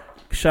year.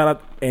 Shout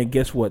out, and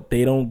guess what?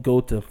 They don't go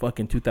to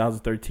fucking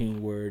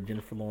 2013 where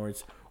Jennifer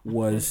Lawrence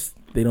was.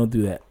 They don't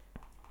do that.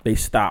 They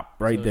stop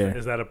right there.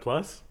 Is that a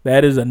plus?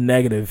 That is a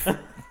negative.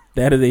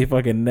 That is a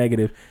fucking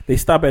negative. They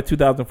stop at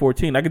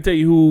 2014. I can tell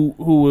you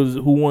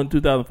who won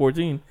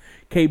 2014.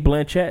 Cate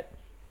Blanchett.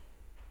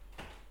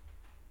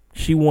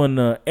 She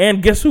won.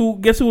 And guess who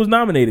was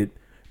nominated?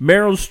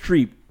 Meryl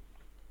Streep.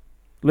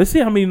 Let's see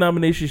how many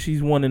nominations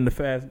she's won in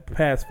the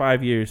past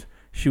 5 years.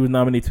 She was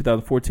nominated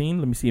 2014.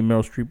 Let me see if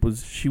Meryl Streep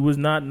was. She was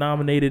not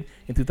nominated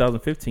in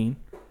 2015.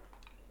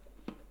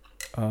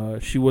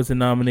 She wasn't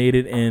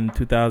nominated in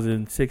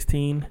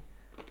 2016.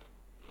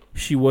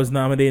 She was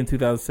nominated in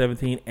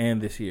 2017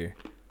 and this year.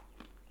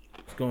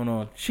 What's going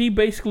on? She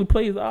basically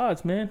plays the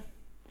odds, man.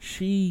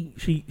 She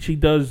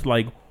does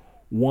like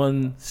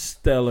one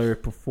stellar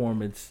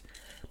performance,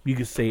 you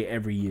could say,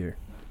 every year.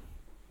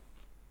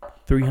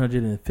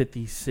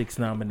 356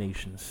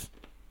 nominations,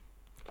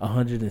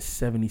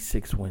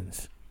 176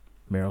 wins.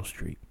 Meryl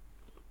Streep.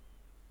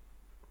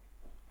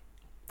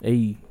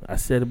 Hey, I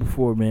said it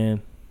before,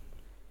 man.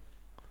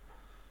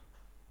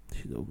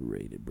 She's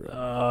overrated, bro.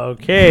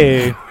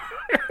 Okay.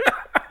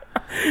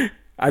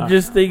 I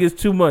just think it's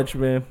too much,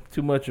 man.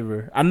 Too much of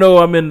her. I know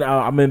I'm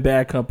in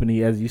bad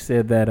company, as you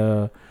said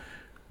that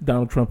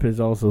Donald Trump has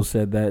also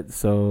said that.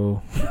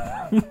 So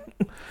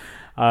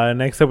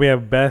next up, we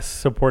have Best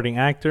Supporting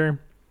Actor.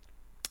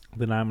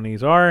 The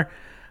nominees are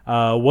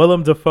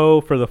Willem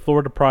Dafoe for The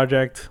Florida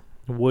Project,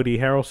 Woody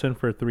Harrelson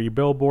for 3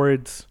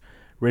 Billboards,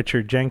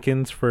 Richard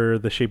Jenkins for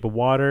The Shape of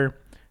Water,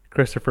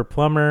 Christopher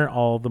Plummer,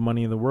 All the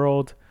Money in the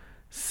World,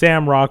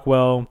 Sam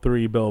Rockwell,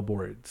 3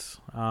 Billboards.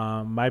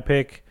 My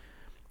pick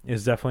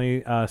is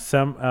definitely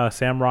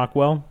Sam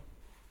Rockwell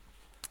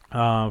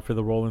for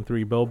the role in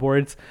 3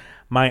 Billboards.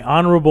 My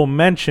honorable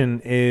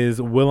mention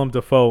is Willem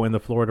Dafoe in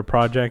The Florida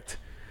Project.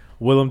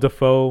 Willem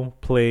Dafoe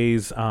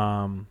plays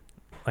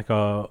like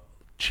a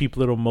cheap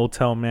little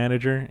motel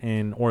manager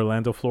in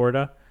Orlando,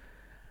 Florida.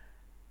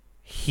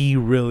 He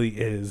really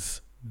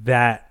is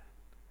that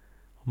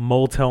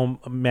motel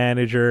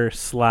manager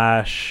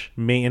 /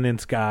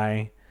 maintenance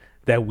guy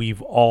that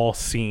we've all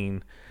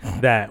seen.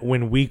 That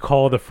when we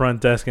call the front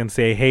desk and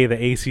say, hey, the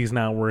AC's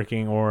not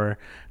working, or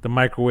the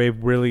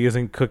microwave really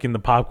isn't cooking the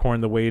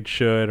popcorn the way it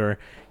should, or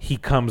he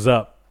comes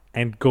up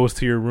and goes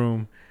to your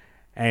room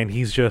and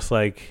he's just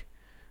like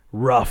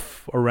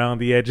rough around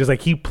the edges.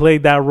 Like, he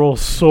played that role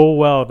so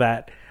well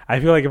that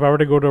I feel like if I were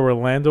to go to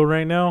Orlando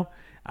right now,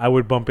 I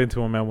would bump into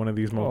him at one of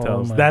these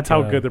motels. That's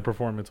how good the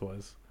performance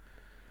was.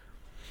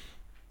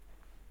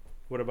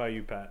 What about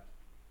you, Pat?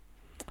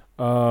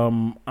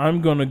 I'm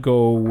going to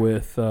go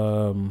with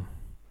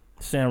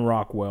Sam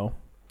Rockwell,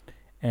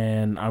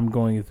 and I'm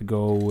going to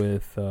go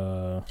with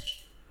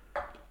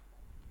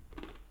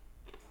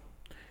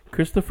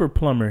Christopher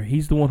Plummer.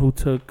 He's the one who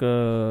took,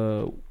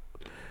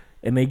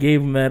 and they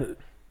gave him that.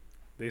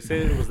 They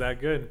said it was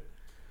that good.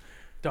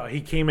 Dog,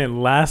 he came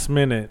in last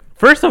minute.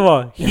 First of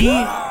all, but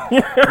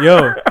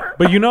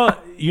you know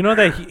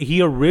that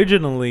he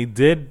originally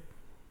did,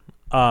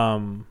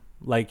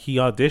 like, he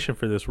auditioned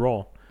for this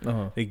role.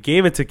 Uh-huh. They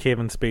gave it to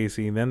Kevin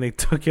Spacey, and then they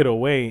took it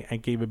away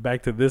and gave it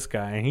back to this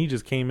guy, and he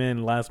just came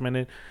in last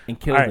minute and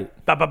killed it.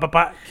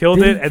 Killed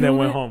it, and then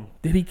went home.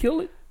 Did he kill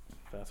it?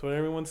 That's what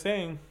everyone's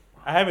saying.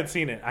 I haven't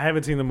seen it. I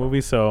haven't seen the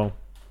movie, so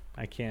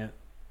I can't.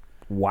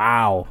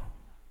 Wow.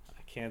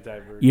 I can't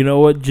divert. You know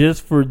what?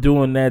 Just for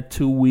doing that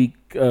 2 week,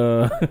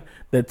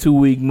 that 2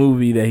 week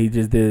movie that he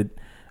just did,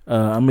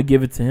 I'm gonna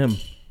give it to him.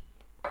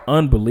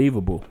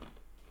 Unbelievable.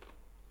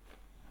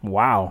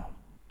 Wow.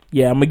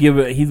 Yeah, I'm gonna give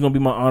it. He's gonna be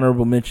my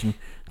honorable mention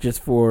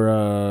just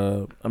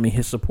for,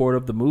 his support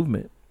of the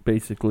movement.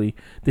 Basically,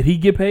 did he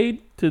get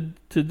paid to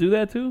do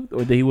that too, or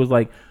did he was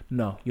like,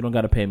 no, you don't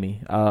got to pay me?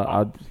 He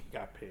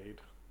got paid.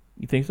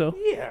 You think so?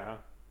 Yeah.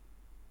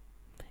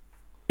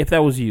 If that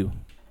was you,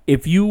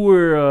 if you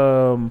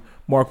were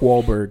Mark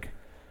Wahlberg,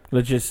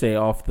 let's just say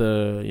off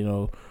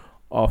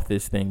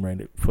this thing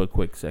right for a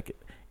quick second.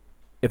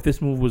 If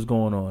this movie was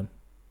going on,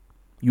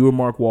 you were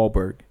Mark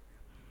Wahlberg.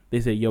 They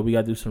said, yo, we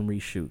got to do some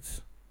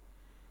reshoots.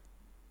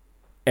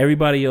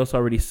 Everybody else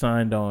already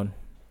signed on.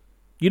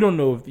 You don't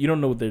know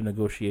what their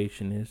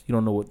negotiation is. You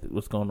don't know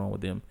what's going on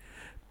with them.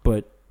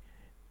 But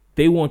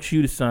they want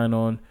you to sign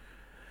on.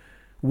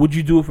 Would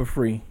you do it for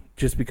free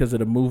just because of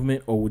the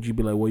movement, or would you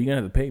be like, well, you're going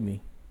to have to pay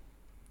me?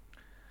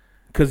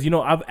 Because,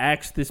 I've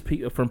asked this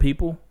from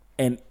people,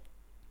 and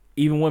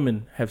even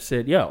women have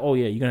said, yeah, oh,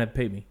 yeah, you're going to have to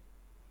pay me.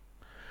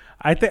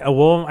 I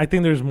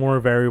think there's more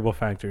variable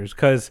factors,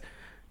 because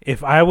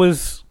if I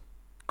was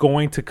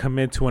going to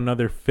commit to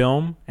another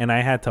film and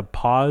I had to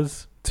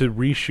pause to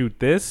reshoot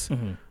this,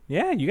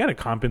 yeah, you got to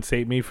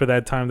compensate me for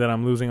that time that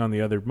I'm losing on the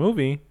other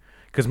movie,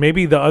 because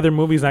maybe the other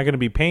movie's not going to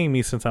be paying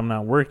me since I'm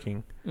not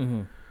working.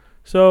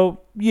 So,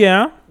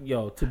 yeah.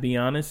 Yo, to be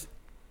honest,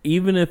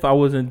 even if I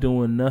wasn't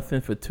doing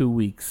nothing for 2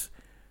 weeks,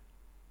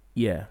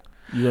 yeah,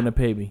 you're going to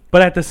pay me.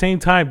 But at the same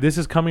time, this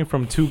is coming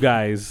from two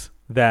guys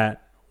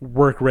that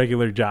work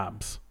regular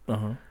jobs.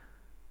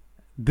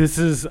 This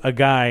is a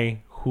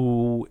guy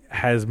who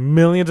has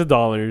millions of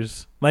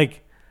dollars.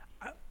 Like,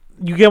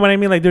 you get what I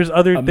mean? Like, there's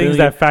other things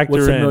that factor in.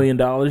 What's $1 million?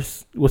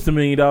 What's $1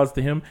 million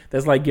to him?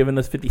 That's like giving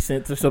us 50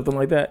 cents or something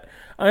like that.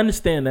 I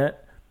understand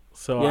that.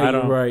 So yeah,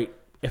 you're right.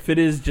 If it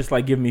is just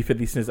like giving me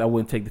 50 cents, I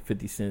wouldn't take the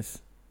 50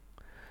 cents.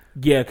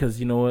 Yeah, because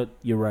you know what?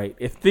 You're right.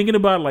 If thinking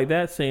about it like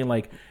that, saying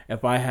like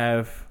if I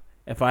have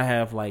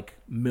like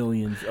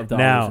millions of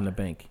dollars in the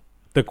bank.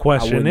 The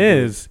question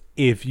is,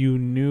 if you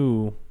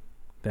knew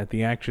that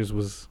the actress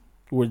was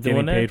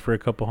getting paid for a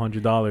couple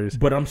 $100,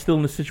 but I'm still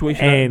in the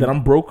situation that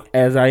I'm broke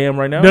as I am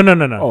right now.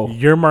 No. Oh.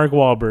 You're Mark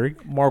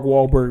Wahlberg. Mark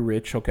Wahlberg,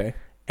 rich. Okay.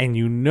 And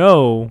you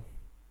know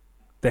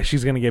that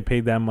she's gonna get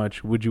paid that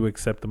much. Would you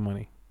accept the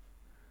money?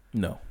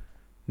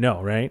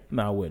 No, right?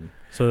 No, I wouldn't.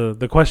 So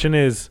the question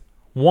is: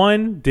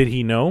 1, did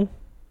he know?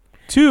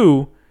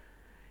 2,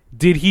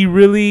 did he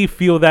really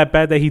feel that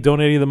bad that he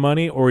donated the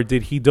money, or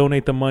did he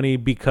donate the money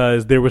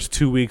because there was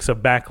 2 weeks of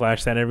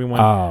backlash that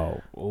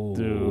everyone?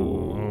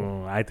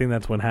 Dude, I think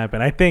that's what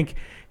happened. I think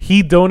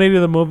he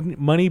donated the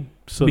money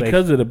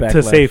because of the backlash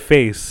to save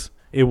face.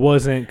 It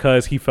wasn't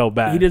because he felt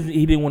bad.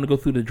 He didn't want to go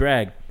through the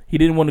drag. He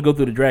didn't want to go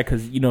through the drag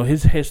because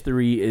his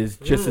history is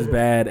just as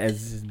bad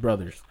as his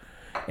brother's,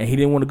 and he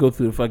didn't want to go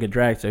through the fucking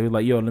drag. So he was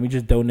like, "Yo, let me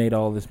just donate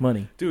all this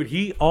money." Dude,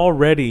 he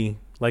already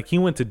he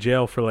went to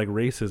jail for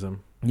racism.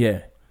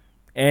 Yeah.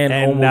 And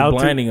almost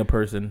blinding a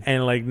person.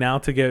 And now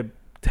to get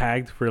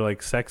tagged for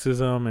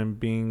sexism and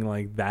being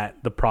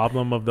that, the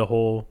problem of the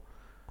whole.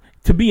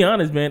 To be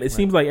honest, man, it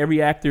seems like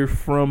every actor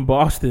from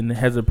Boston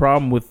has a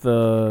problem with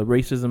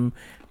racism,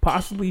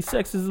 possibly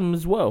sexism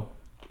as well.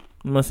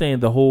 I'm not saying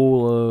the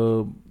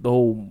whole the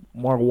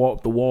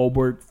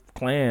Wahlberg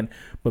clan,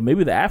 but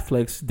maybe the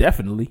Afflecks,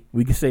 definitely.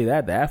 We can say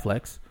that, the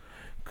Afflecks.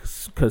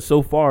 Because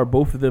so far,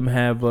 both of them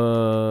have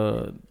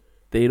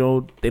they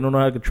don't know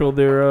how to control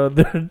their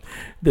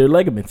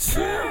ligaments.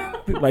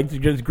 Like to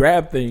just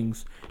grab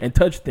things and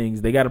touch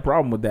things. They got a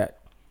problem with that.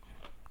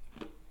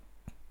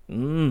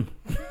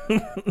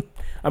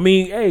 I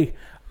mean, hey,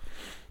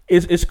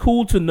 it's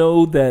cool to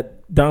know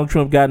that Donald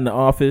Trump got into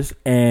office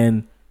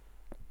and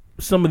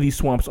some of these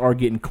swamps are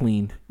getting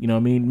cleaned. You know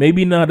what I mean?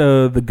 Maybe not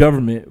the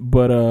government,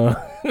 but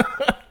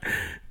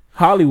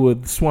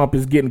Hollywood swamp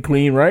is getting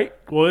clean, right?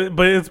 Well,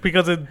 but it's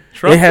because of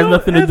Trump. It has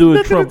nothing to do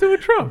with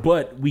Trump.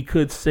 But we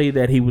could say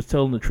that he was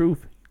telling the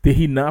truth. Did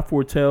he not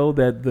foretell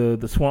that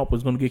the swamp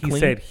was going to get cleaned? He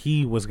said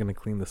he was going to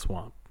clean the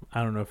swamp.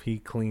 I don't know if he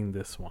cleaned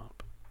this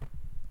swamp.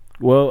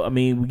 Well, I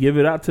mean, we give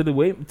it out to the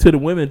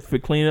women for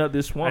cleaning out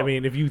this swamp. I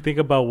mean, if you think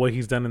about what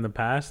he's done in the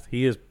past,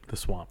 he is the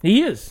swamp.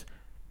 He is.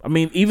 I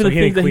mean, even So the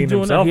he things ain't that he's cleaned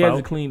doing, himself he out.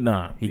 hasn't cleaned.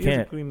 Nah, he can't.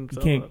 hasn't cleaned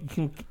He himself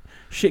can't.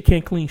 Shit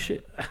can't clean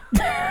shit. All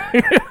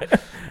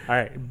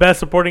right, best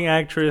supporting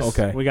actress.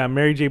 Okay. We got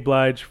Mary J.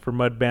 Blige for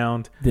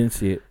Mudbound. Didn't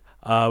see it.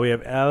 We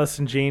have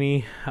Allison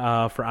Janney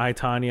for I,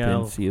 Tonya.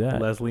 Didn't see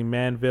that. Leslie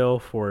Manville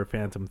for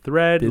Phantom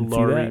Thread. Didn't see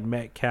Laurie that.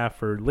 Metcalf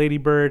for Lady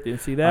Bird.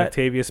 Didn't see that.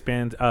 Octavia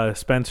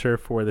Spencer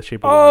for The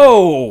Shape of Water.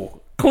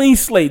 Oh, clean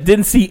slate.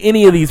 Didn't see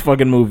any of these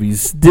fucking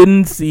movies.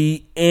 Didn't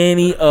see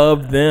any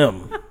of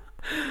them.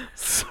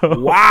 So,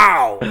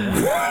 Wow.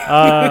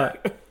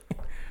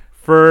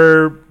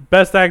 for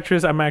Best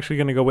Actress, I'm actually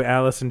going to go with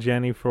Allison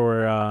Janney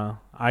for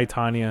I,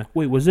 Tonya.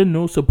 Wait, was there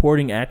no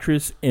supporting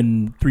actress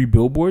in 3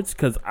 Billboards?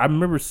 Because I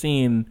remember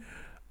seeing.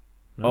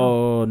 No.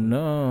 Oh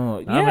no!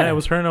 Yeah, man, it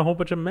was her and a whole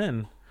bunch of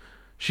men.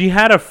 She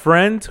had a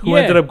friend who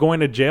ended up going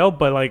to jail,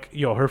 but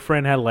her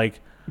friend had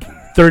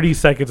 30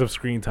 seconds of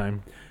screen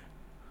time.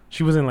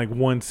 She was in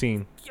one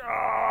scene.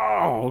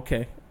 Oh,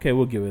 okay. Okay,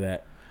 we'll give her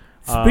that.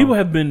 So people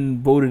have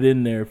been voted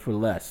in there for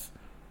less.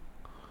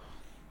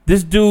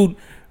 This dude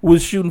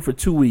was shooting for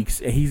 2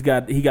 weeks, and he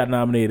got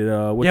nominated.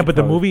 But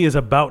the movie is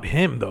about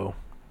him, though.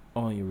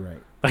 Oh, you're right.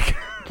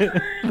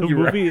 The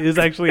movie is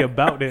actually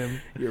about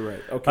him. You're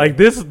right. Okay.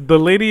 The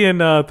lady in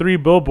 3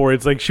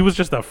 Billboards, she was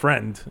just a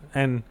friend,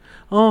 and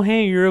oh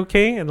hey, you're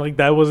okay, and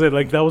that was it.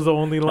 That was the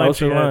only line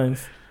she had.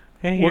 Lines.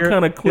 Hey, what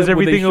kind of clip is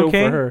everything would they show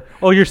okay? for her?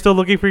 Oh, you're still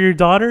looking for your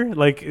daughter?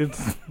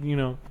 It's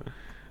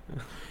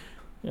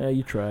Yeah,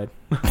 you tried.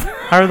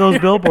 How are those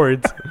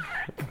billboards?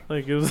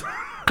 It was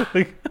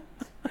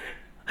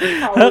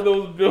How are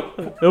those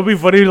billboards? It would be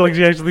funny if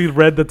she actually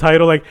read the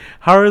title.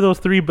 How are those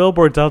 3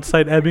 billboards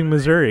outside Ebbing,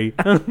 Missouri?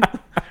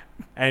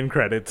 End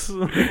credits.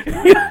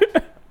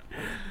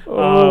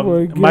 Oh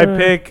my god! My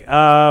pick.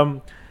 I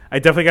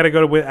definitely got to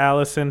go with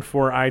Allison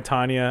for I,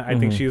 Tonya. I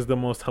think she's the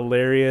most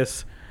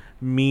hilarious,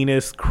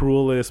 meanest,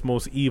 cruelest,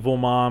 most evil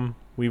mom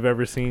we've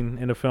ever seen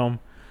in a film.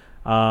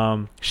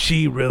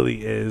 She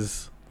really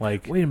is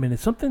wait a minute,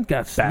 something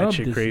got snubbed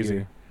batshit this crazy.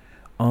 year.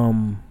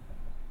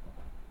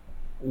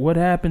 What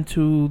happened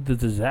to The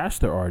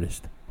Disaster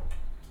Artist?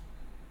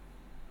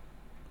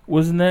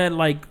 Wasn't that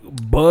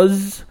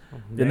buzz?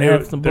 Didn't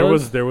have some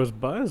buzz? There was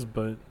buzz,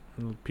 but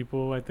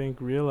people I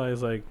think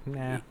realize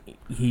nah.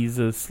 He's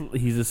a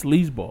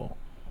sleazeball.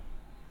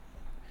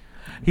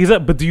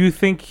 But do you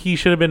think he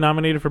should have been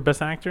nominated for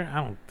Best Actor?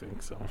 I don't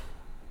think so.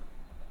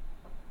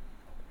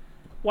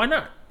 Why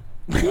not?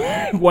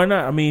 Why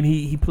not? I mean,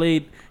 he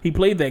played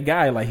that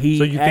guy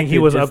So you think he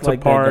was up to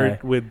par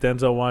with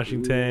Denzel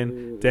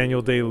Washington,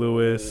 Daniel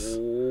Day-Lewis? I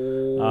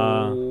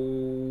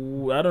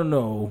don't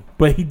know,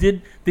 but he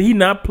did. Did he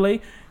not play?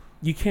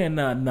 You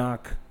cannot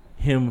knock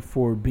him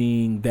for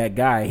being that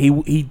guy.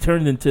 He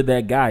turned into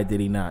that guy. Did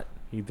he not?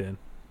 He did.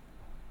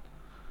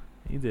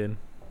 He did.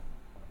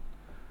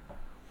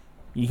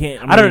 You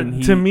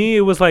can't. To me,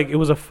 it was it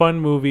was a fun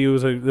movie. It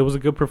was a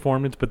good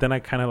performance, but then I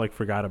kind of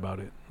forgot about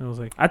it. I was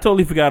I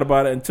totally forgot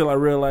about it until I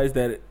realized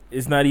that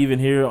it's not even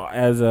here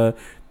as a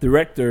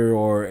director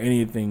or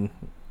anything.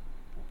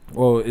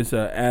 Well, it's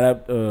a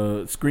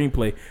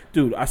screenplay,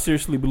 dude. I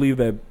seriously believe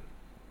that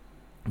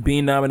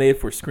being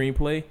nominated for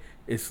screenplay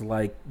is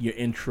your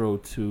intro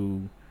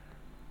to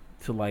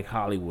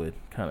Hollywood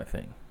kind of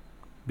thing,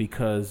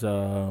 because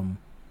Ben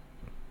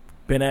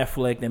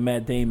Affleck and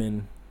Matt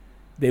Damon.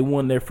 They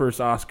won their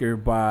first Oscar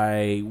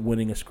by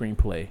winning a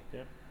screenplay.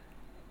 Yep.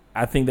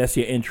 I think that's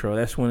your intro.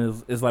 That's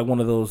when it's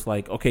one of those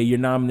okay, you're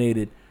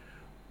nominated.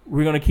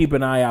 We're gonna keep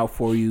an eye out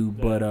for you,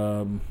 but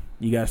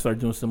you gotta start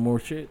doing some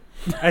more shit.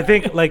 I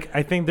think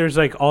there's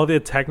all the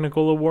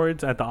technical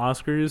awards at the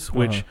Oscars,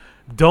 which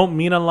don't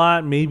mean a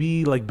lot.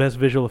 Maybe best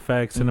visual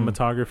effects,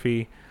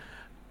 cinematography,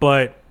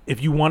 but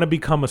if you want to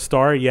become a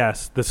star,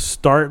 yes, the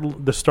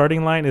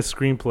starting line is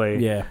screenplay.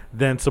 Yeah.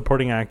 Then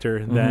supporting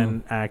actor,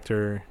 then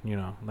actor.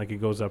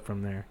 It goes up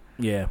from there.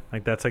 Yeah.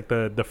 That's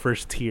the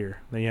first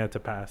tier that you had to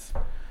pass.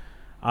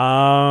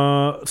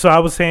 So I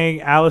was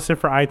saying Allison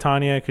for I,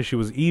 Tonya, because she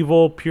was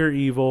evil, pure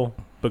evil,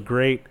 but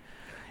great.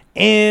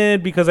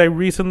 And because I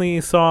recently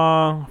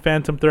saw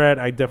Phantom Thread,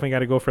 I definitely got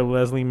to go for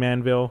Leslie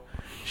Manville.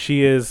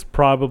 She is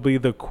probably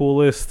the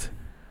coolest,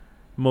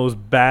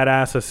 most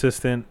badass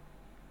assistant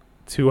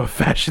to a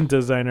fashion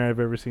designer I've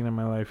ever seen in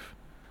my life.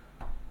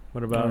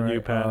 What about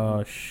you,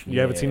 Pat? You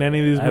haven't seen any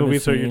of these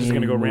movies, so you're just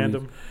going to go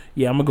random?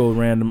 Yeah, I'm going to go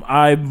random.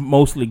 I've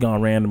mostly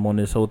gone random on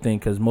this whole thing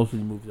because most of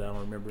the movies I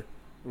don't remember.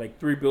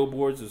 3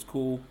 Billboards is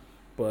cool,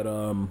 but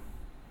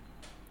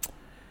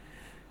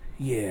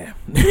yeah.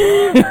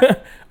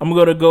 I'm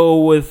going to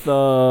go with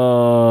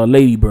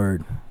Lady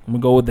Bird. I'm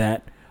going to go with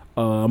that.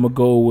 I'm gonna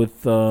go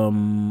with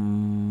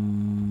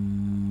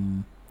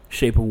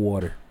Shape of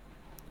Water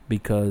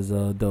because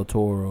Del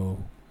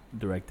Toro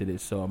directed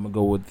it. So I'm gonna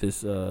go with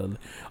this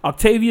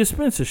Octavia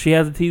Spencer. She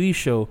has a TV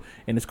show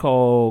and it's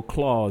called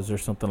Claws or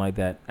something like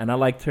that. And I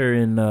liked her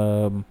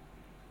in.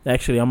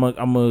 Actually, I'm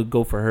gonna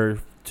go for her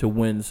to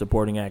win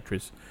supporting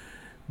actress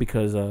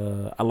because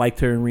I liked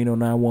her in Reno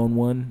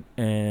 911,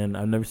 and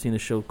I've never seen the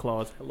show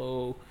Claws.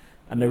 Hello,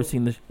 I've never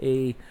seen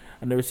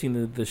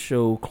the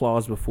show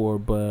Claws before,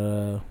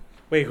 but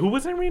Wait, who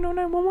was in Reno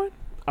 911?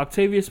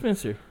 Octavia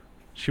Spencer.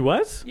 She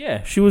was?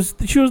 Yeah, she was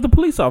the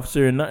police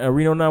officer in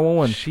Reno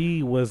 911.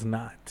 She was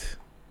not.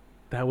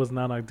 That was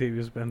not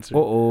Octavia Spencer.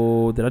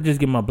 Oh, did I just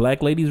get my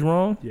black ladies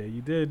wrong? Yeah,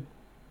 you did.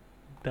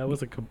 That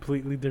was a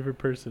completely different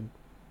person.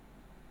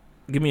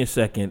 Give me a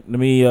second. Let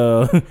me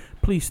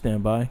please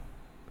stand by.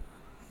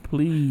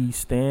 Please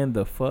stand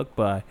the fuck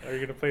by. Are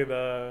you gonna play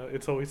the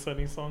 "It's Always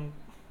Sunny" song?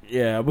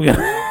 Yeah,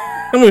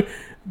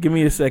 give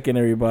me a second,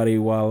 everybody,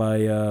 while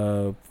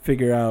I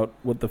figure out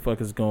what the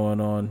fuck is going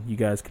on. You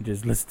guys can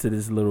just listen to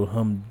this little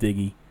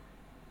humdiggy.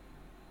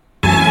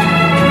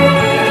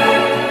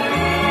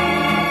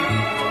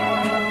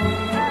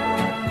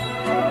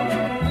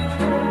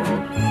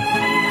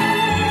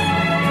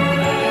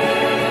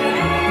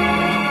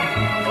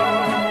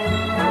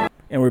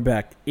 And we're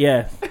back.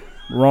 Yeah,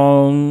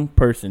 wrong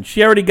person.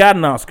 She already got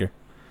an Oscar.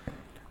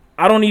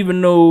 I don't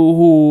even know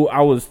who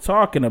I was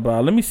talking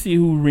about. Let me see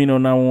who Reno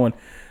 911.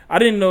 I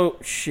didn't know.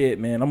 Shit,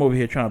 man. I'm over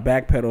here trying to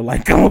backpedal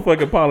like I'm a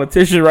fucking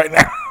politician right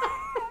now.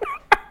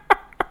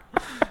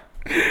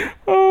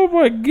 Oh,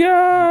 my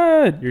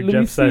God. You're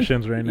Jeff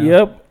Sessions right now.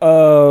 Yep.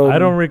 I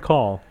don't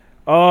recall.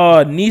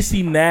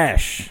 Niecy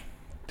Nash.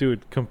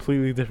 Dude,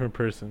 completely different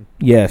person.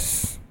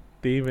 Yes.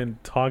 They even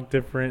talk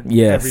different.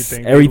 Yes.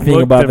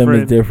 Everything about them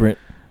is different.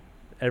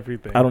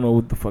 Everything. I don't know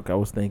what the fuck I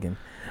was thinking.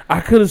 I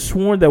could have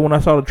sworn that when I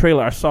saw the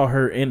trailer, I saw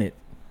her in it.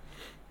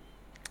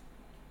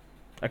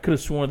 I could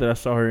have sworn that I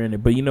saw her in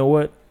it. But you know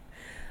what?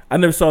 I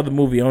never saw the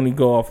movie. I only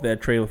go off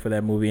that trailer for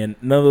that movie. And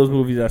none of those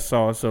movies I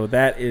saw. So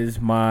that is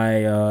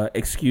my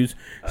excuse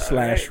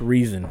 /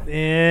 reason.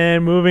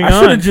 And moving on. I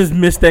should have just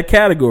missed that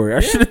category. I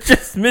should have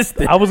just missed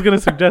it. I was going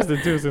to suggest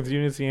it too since you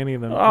didn't see any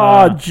of them.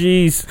 Oh,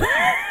 jeez.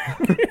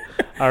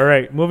 All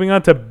right. Moving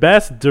on to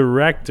Best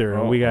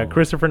Director. We got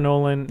Christopher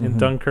Nolan in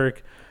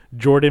Dunkirk.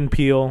 Jordan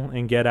Peele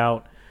in Get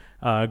Out.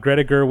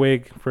 Greta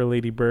Gerwig for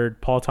Lady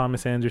Bird, Paul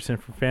Thomas Anderson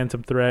for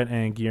Phantom Thread,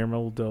 and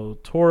Guillermo del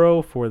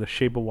Toro for The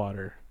Shape of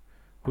Water.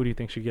 Who do you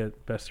think should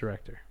get Best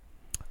Director?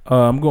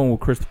 I'm going with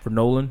Christopher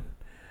Nolan.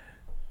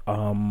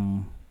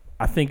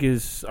 I think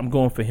I'm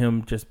going for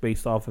him just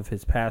based off of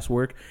his past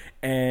work,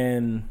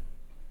 and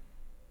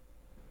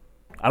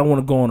I don't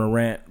want to go on a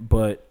rant,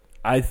 but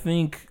I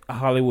think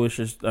Hollywood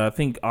should. I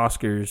think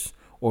Oscars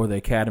or the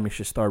Academy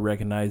should start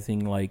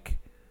recognizing like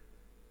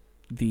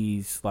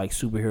these like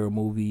superhero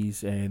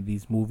movies and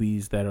these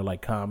movies that are like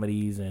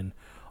comedies and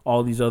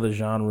all these other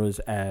genres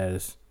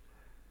as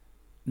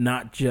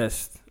not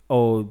just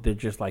they're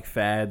just like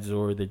fads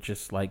or they're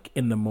just like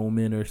in the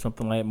moment or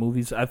something like that.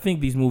 Movies. I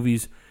think these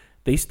movies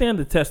they stand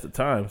the test of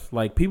times.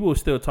 Like people are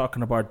still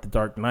talking about The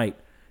Dark Knight,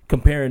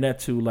 comparing that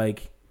to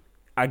like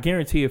I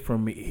guarantee it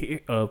from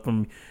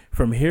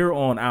here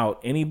on out,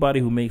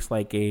 anybody who makes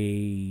like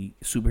a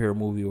superhero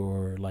movie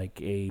or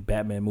like a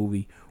Batman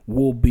movie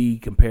will be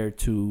compared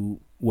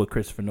to what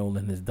Christopher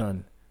Nolan has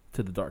done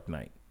to The Dark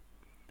Knight.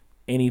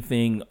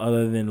 Anything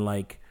other than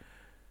like,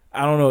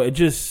 I don't know. It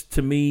just,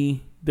 to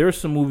me, there are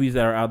some movies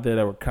that are out there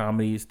that were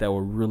comedies that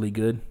were really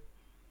good.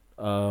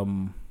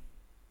 What's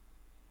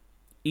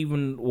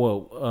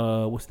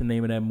the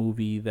name of that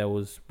movie that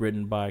was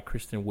written by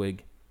Kristen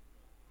Wiig?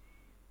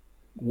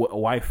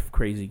 Wife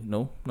Crazy.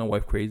 No, not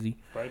Wife Crazy.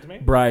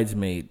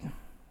 Bridesmaid.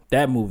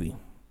 That movie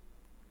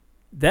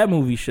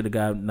should have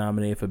got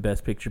nominated for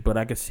Best Picture, but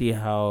I could see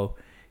how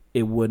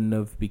it wouldn't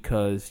have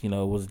because,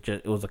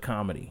 it was a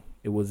comedy.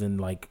 It wasn't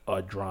like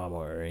a drama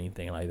or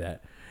anything like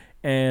that.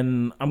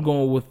 And I'm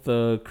going with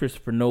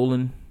Christopher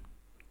Nolan,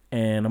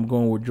 and I'm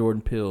going with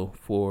Jordan Peele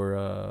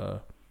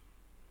for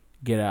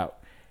Get Out.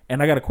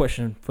 And I got a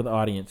question for the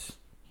audience.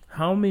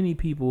 How many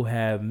people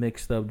have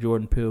mixed up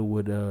Jordan Peele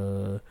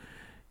with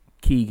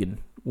Keegan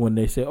when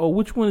they say, "Oh,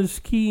 which one is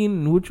Keegan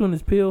and which one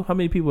is Peele"? How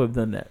many people have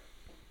done that?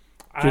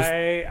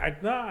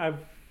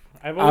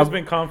 I've always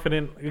been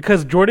confident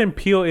because Jordan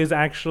Peele is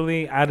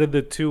actually out of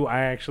the two.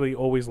 I actually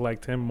always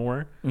liked him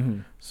more,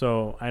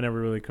 so I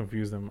never really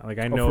confused them. Like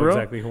I know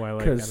exactly who I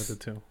like out of the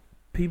two.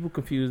 People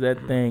confuse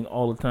that thing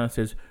all the time.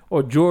 Says,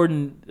 "Oh,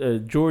 Jordan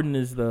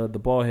is the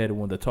bald headed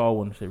one, the tall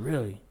one." I say,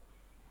 "Really?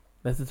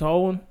 That's the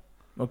tall one?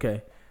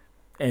 Okay."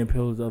 And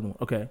Peele is the other one.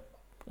 Okay.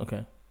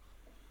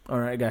 All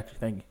right, I got you.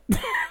 Thank you.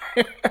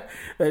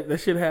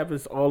 that shit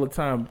happens all the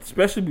time,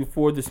 especially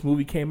before this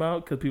movie came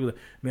out. Because people are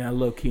like, man, I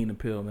love Key &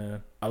 Peele,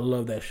 man. I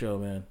love that show,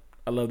 man.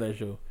 I love that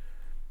show.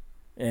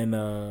 And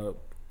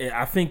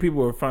I think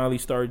people are finally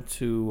starting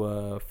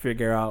to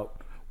figure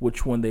out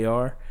which one they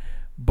are.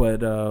 But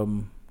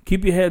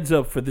keep your heads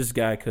up for this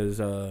guy because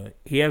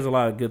he has a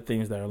lot of good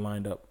things that are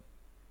lined up.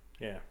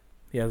 Yeah.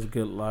 He has a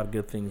lot of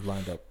good things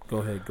lined up. Go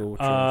ahead, go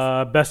with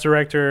yours. Best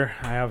director,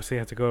 I obviously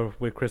have to go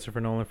with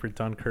Christopher Nolan for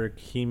Dunkirk.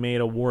 He made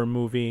a war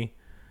movie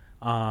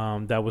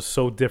that was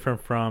so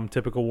different from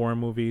typical war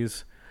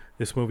movies.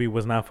 This movie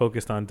was not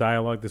focused on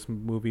dialogue. This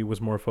movie was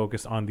more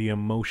focused on the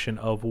emotion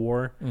of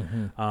war,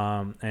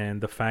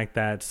 and the fact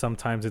that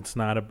sometimes it's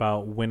not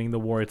about winning the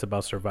war; it's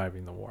about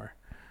surviving the war,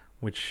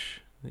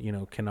 which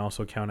can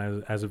also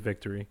count as a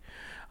victory.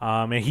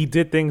 And he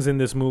did things in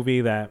this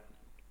movie that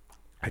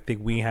I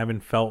think we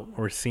haven't felt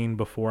or seen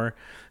before.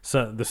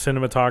 So the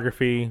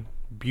cinematography,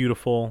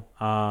 beautiful.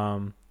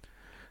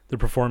 The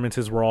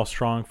performances were all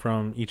strong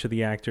from each of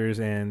the actors,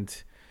 and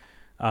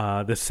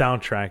the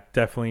soundtrack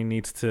definitely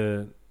needs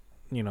to,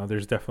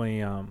 there's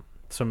definitely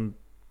some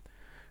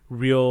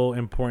real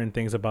important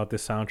things about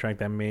this soundtrack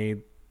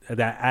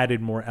that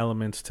added more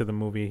elements to the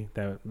movie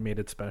that made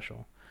it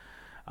special.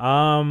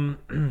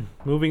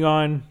 Moving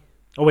on.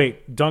 Oh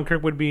wait,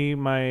 Dunkirk would be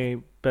my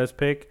best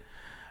pick.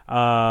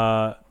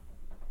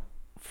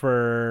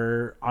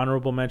 For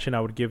honorable mention, I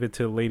would give it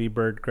to Lady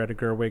Bird, Greta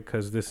Gerwig,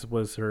 because this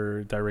was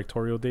her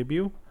directorial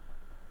debut,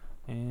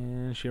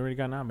 and she already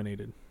got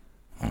nominated.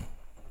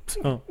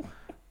 So,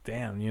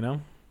 damn,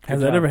 Has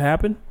that ever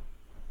happened?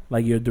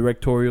 Like your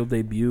directorial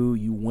debut,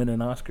 you win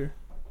an Oscar?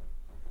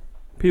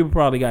 People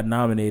probably got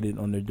nominated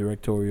on their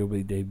directorial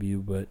debut,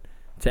 but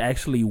to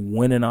actually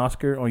win an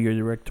Oscar on your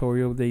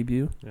directorial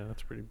debut? Yeah,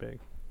 that's pretty big.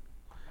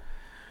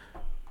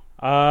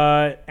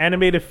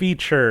 Animated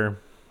feature.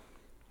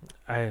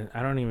 I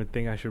don't even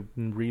think I should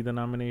read the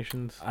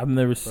nominations. I've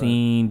never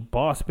seen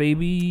Boss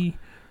Baby,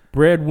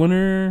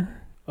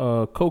 Breadwinner,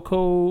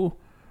 Coco,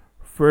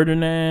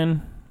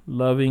 Ferdinand,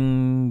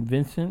 Loving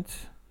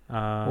Vincent,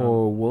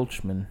 or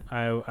Welchman.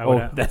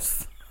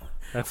 That's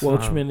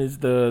Welchman is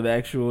the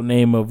actual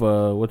name of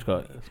what's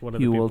called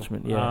Hugh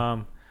Welchman.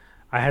 Yeah,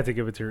 I had to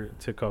give it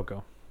to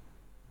Coco.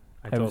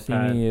 I haven't seen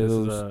any of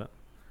those.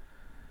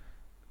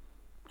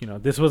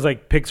 This was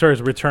like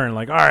Pixar's return.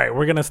 Like, all right,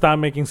 we're gonna stop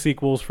making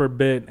sequels for a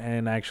bit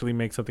and actually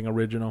make something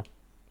original.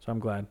 So I'm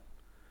glad.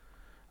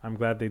 I'm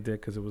glad they did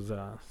because it was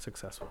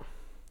successful.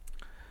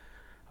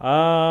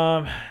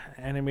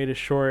 Animated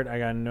short. I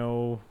got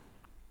no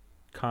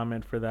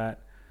comment for that.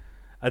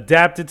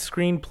 Adapted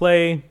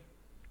screenplay.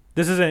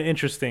 This is an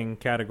interesting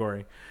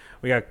category.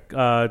 We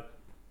got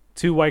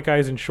Two White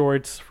Guys in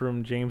Shorts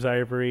from James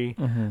Ivory.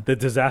 Mm-hmm. The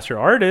Disaster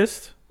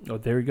Artist. Oh,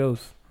 there he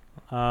goes.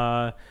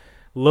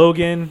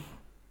 Logan,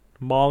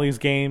 Molly's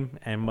Game,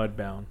 and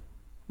Mudbound.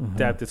 Mm-hmm.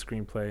 Adapted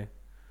screenplay.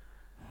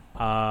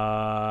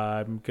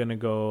 I'm going to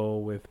go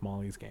with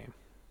Molly's Game.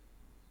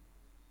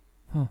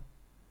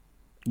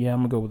 Yeah, I'm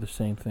going to go with the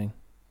same thing.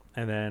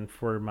 And then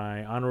for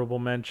my honorable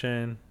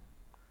mention...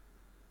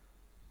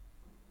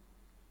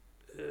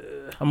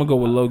 I'm going to go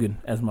with Logan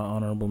as my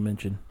honorable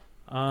mention.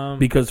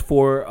 Because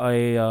for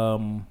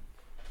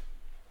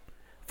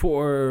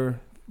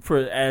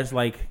as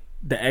like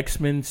the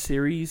X-Men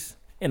series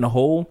in a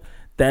whole,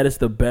 that is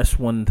the best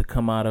one to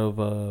come out of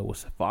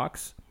what's it,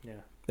 Fox? Yeah.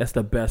 That's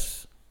the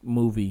best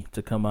movie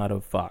to come out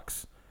of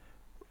Fox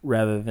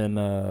rather than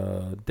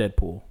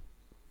Deadpool.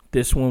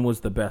 This one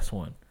was the best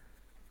one.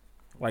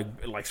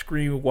 Like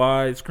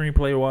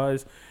screenplay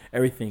wise,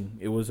 everything.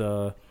 It was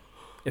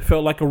it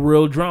felt like a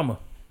real drama.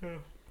 Yeah.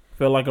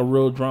 Felt like a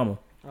real drama.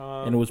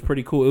 And it was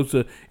pretty cool.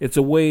 It's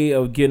a way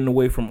of getting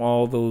away from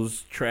all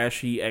those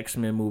trashy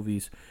X-Men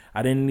movies.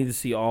 I didn't need to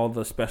see all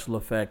the special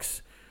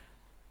effects.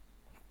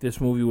 This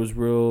movie was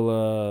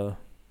real.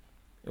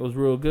 It was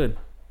real good.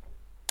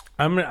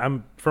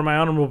 I'm for my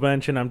honorable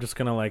mention. I'm just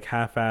gonna like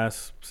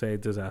half-ass say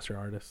Disaster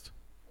Artist.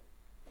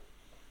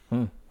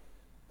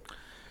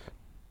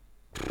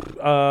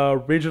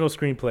 Original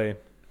screenplay,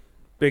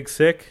 Big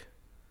Sick,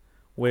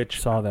 which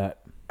saw that.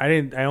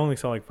 I only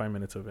saw like 5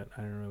 minutes of it.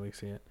 I didn't really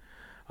see it.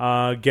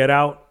 Get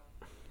Out,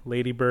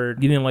 Lady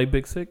Bird. You didn't like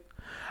Big Sick?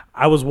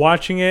 I was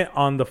watching it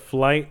on the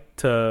flight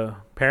to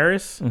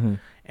Paris,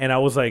 and I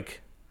was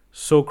like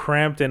so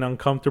cramped and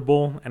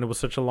uncomfortable, and it was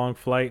such a long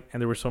flight,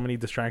 and there were so many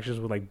distractions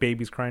with like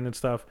babies crying and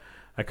stuff.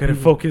 I couldn't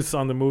focus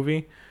on the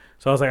movie.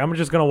 So I was like, I'm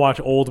just going to watch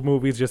old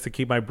movies just to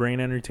keep my brain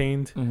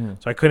entertained.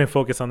 So I couldn't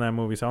focus on that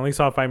movie. So I only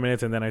saw 5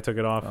 minutes, and then I took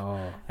it off,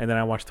 and then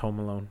I watched Home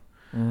Alone.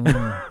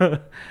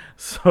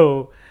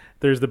 So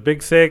there's The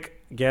Big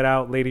Sick, Get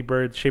Out, Lady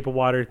Bird, Shape of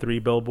Water, 3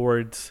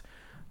 Billboards.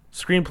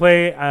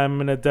 Screenplay, I'm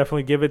going to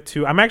definitely give it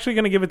to... I'm actually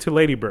going to give it to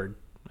Lady Bird.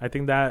 I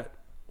think that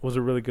was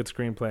a really good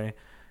screenplay.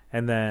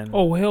 And then...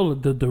 Oh, hell,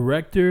 the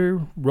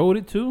director wrote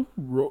it too?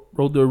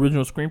 Wrote the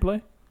original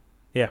screenplay?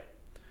 Yeah.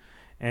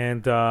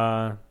 And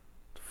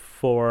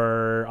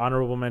for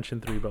honorable mention,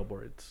 3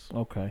 Billboards.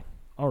 Okay.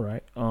 All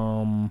right.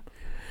 I'm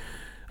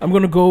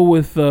going to go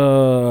with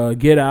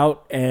Get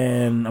Out,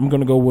 and I'm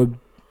going to go with...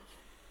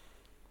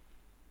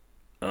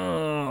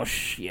 Oh,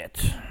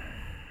 shit.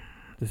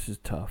 This is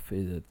tough.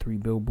 Is it 3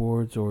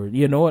 Billboards or...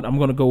 You know what? I'm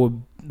going to go with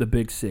The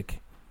Big Sick.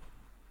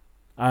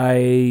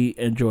 I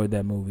enjoyed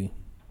that movie.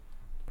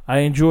 I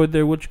enjoyed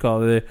their... What you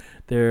call it?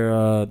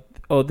 Their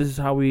this is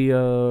how we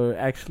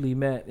actually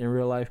met in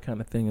real life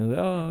kind of thing.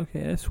 Oh,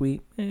 okay. That's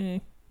sweet.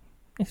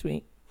 That's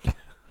sweet.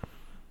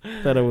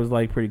 Thought it was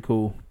like pretty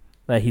cool.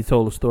 Like he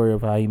told a story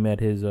of how he met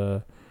his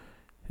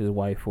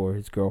wife or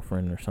his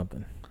girlfriend or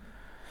something.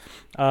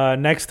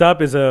 Next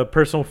up is a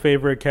personal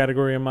favorite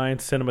category of mine,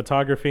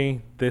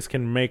 cinematography. This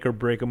can make or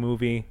break a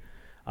movie.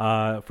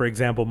 For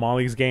example,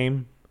 Molly's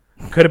Game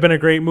could have been a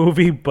great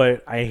movie,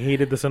 but I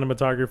hated the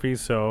cinematography,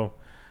 so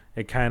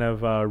it kind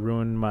of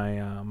ruined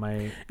my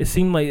my. It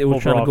seemed like it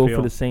was trying to go feel.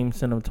 for the same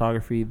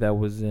cinematography that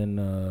was in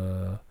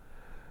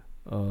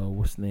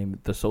what's the name?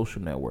 The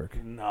Social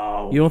Network.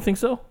 No, You don't think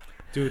so?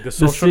 dude, the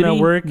Social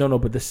Network. No,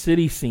 but the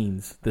city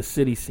scenes.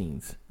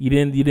 You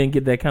didn't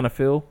get that kind of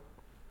feel.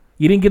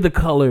 You didn't get the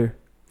color.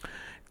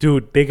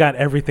 Dude, they got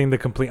everything the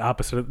complete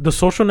opposite. The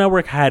Social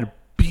Network had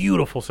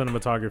beautiful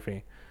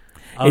cinematography.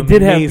 It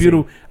did have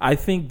beautiful. I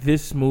think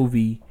this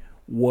movie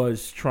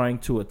was trying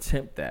to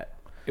attempt that.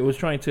 It was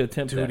trying to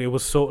attempt that. Dude, it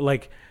was so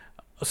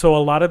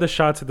a lot of the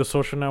shots at the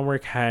Social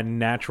Network had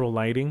natural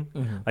lighting.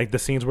 Mm-hmm. Like the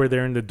scenes where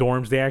they're in the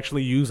dorms, they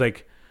actually use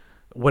like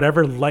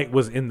whatever light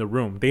was in the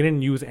room. They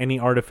didn't use any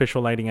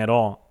artificial lighting at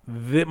all.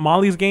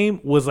 Molly's Game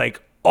was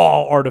like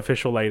all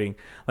artificial lighting.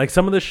 Like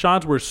some of the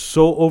shots were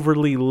so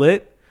overly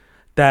lit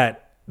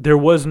that there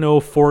was no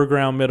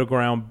foreground, middle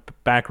ground,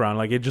 background.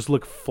 Like it just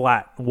looked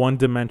flat, one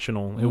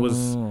dimensional. It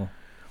was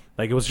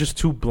it was just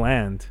too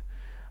bland.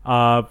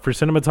 For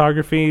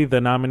cinematography,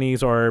 the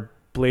nominees are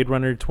Blade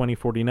Runner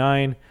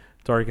 2049,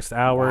 Darkest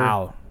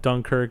Hour,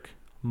 Dunkirk,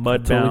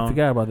 Mudbound, Totally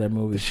forgot about that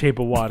movie. The Shape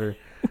of Water.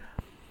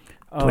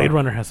 Blade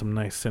Runner has some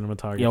nice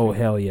cinematography. Yo,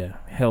 hell yeah.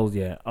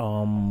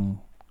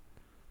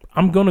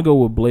 I'm gonna go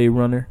with Blade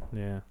Runner.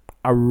 Yeah.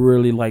 I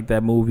really like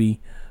that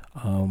movie.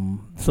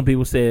 Some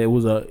people say it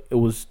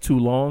was too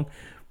long,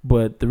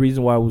 but the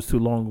reason why it was too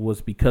long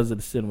was because of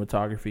the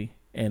cinematography,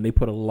 and they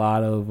put a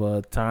lot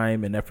of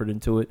time and effort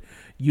into it.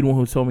 You know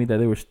who told me that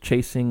they were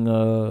chasing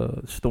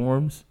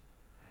storms?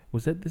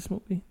 Was that this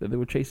movie that they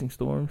were chasing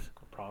storms?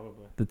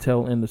 Probably. The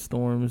tail end of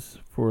storms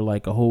for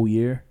like a whole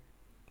year.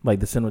 Like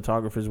the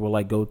cinematographers will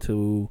like go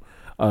to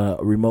a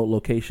remote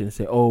location and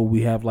say, "Oh,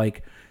 we have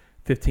like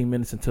 15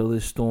 minutes until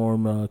this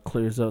storm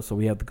clears up, so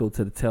we have to go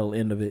to the tail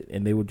end of it,"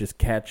 and they would just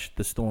catch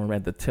the storm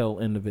at the tail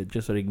end of it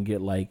just so they can get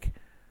it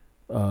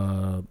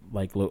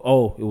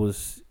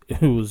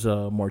was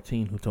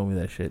Martine who told me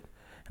that shit,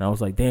 and I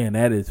was like, damn,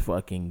 that is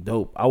fucking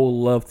dope. I would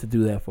love to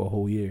do that for a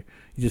whole year.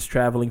 You're just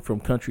traveling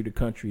from country to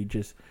country,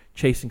 just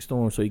chasing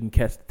storms so you can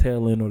catch the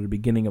tail end or the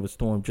beginning of a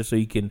storm, just so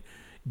you can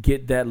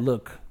get that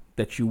look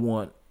that you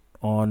want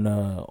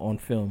on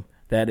film.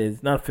 That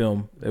is not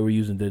film that we're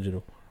using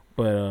digital,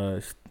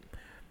 but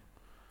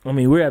I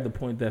mean, we're at the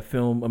point that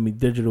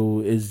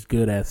digital is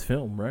good as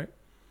film, right?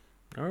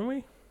 Aren't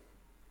we?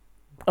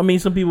 I mean,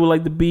 some people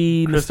like to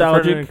be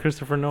nostalgic.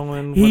 Christopher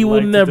Nolan. He will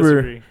like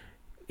never. To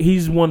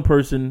he's one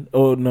person.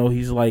 Oh no,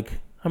 he's like,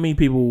 how many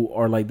people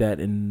are like that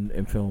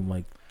in film?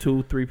 Like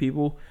 2-3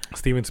 people.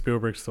 Steven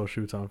Spielberg still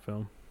shoots on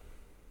film.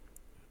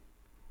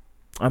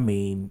 I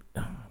mean,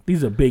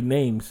 these are big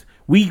names.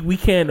 We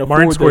can't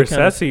afford. Martin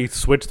Scorsese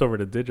switched over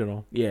to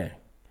digital. Yeah,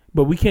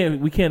 but we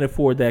can't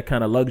afford that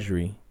kind of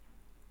luxury.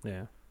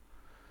 Yeah.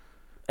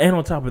 And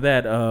on top of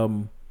that,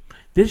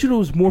 digital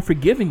is more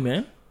forgiving,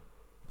 man.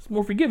 It's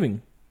more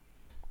forgiving.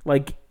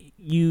 Like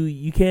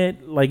you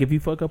can't, like, if you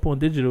fuck up on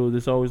digital,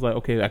 it's always like,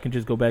 okay, I can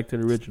just go back to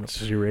the original.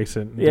 Just erase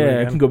it.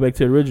 Yeah, I can go back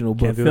to the original.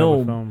 But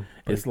film,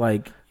 it's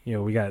like,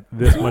 yo, we got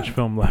this much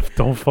film left.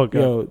 Don't fuck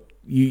up. Yo,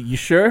 you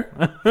sure?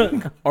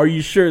 Are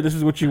you sure this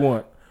is what you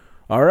want?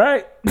 All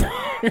right.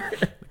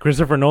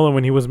 Christopher Nolan,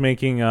 when he was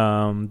making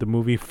the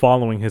movie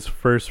following his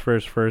first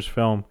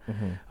film,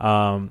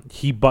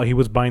 he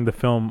was buying the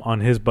film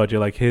on his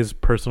budget, like his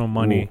personal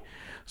money. Ooh.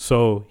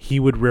 So he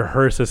would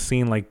rehearse a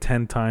scene like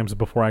 10 times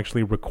before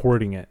actually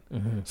recording it,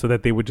 so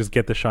that they would just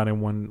get the shot in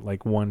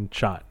one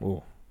shot.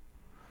 Ooh.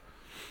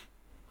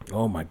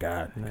 Oh my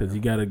God! Because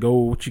you gotta go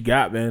with what you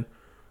got, man.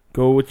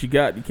 Go with what you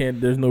got. You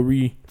can't. There's no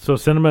So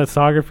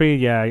cinematography,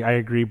 yeah, I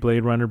agree,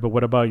 Blade Runner. But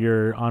what about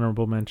your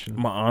honorable mention?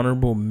 My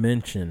honorable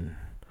mention.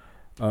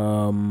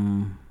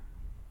 I'm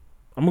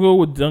gonna go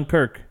with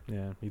Dunkirk.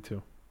 Yeah, me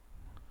too.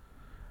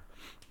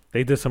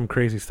 They did some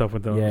crazy stuff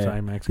with those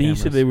IMAX cameras. You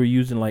said they were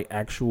using like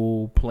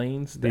actual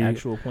planes.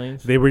 Actual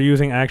planes. They were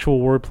using actual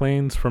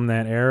warplanes from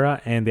that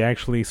era, and they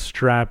actually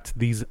strapped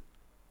these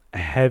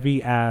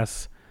heavy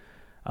ass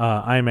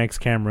IMAX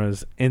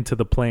cameras into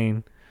the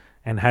plane,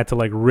 and had to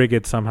like rig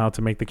it somehow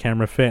to make the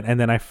camera fit. And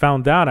then I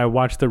found out, I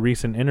watched a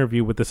recent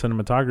interview with the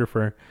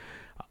cinematographer.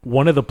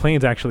 One of the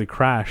planes actually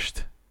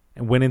crashed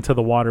and went into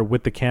the water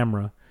with the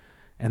camera,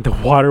 and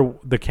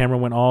the camera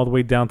went all the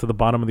way down to the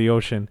bottom of the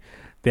ocean.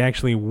 They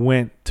actually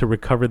went to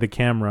recover the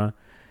camera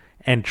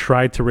and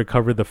tried to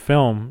recover the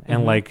film,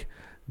 and like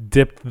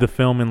dipped the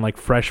film in like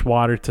fresh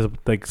water to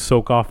like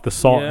soak off the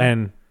salt,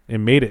 and it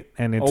made it,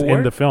 and it's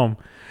in the film.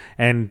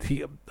 And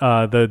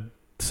the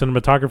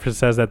cinematographer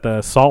says that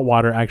the salt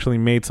water actually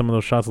made some of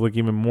those shots look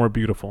even more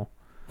beautiful.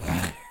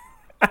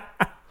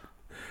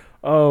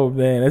 Oh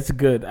man, that's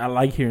good. I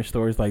like hearing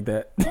stories like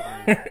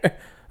that.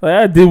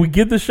 Like, did we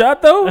get the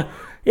shot though?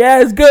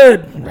 Yeah, it's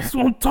good. That's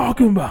what I'm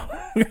talking about.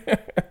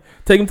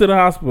 Take him to the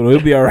hospital. He'll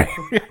be all right.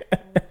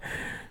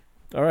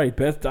 All right,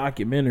 best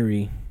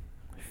documentary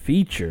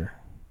feature.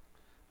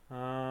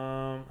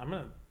 I'm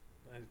gonna.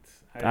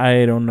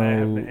 I don't know.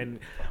 And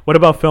what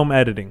about film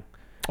editing?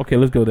 Okay,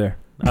 let's go there.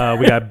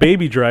 We got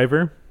Baby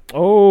Driver.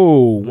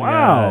 Oh, We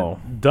wow.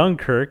 got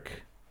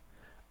Dunkirk,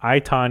 I,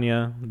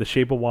 Tonya, The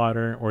Shape of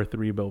Water, or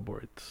Three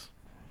Billboards.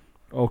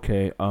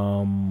 Okay.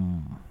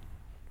 I'm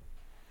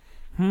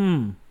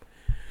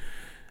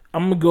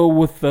gonna go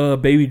with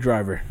Baby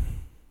Driver.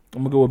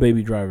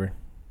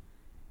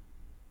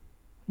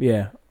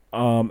 Yeah.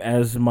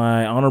 As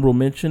my honorable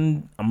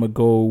mention, I'm gonna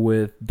go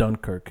with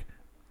Dunkirk.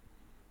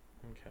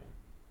 Okay.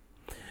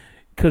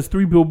 Because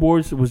Three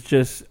Billboards was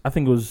just, I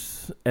think it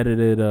was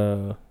edited.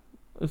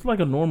 It's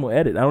like a normal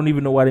edit. I don't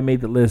even know why they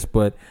made the list,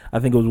 but I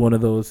think it was one of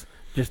those.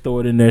 Just throw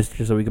it in there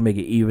just so we can make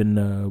it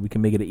even. We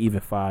can make it an even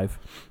 5.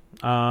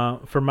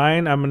 For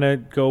mine, I'm gonna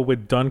go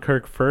with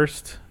Dunkirk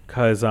first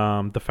because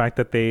the fact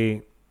that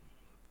they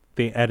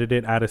edit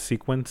it out of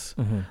sequence,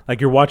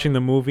 like you're watching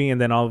the movie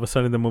and then all of a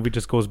sudden the movie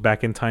just goes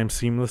back in time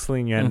seamlessly,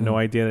 and you had no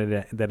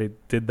idea that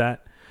it did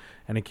that,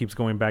 and it keeps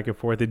going back and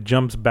forth. It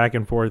jumps back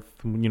and forth,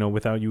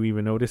 without you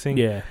even noticing.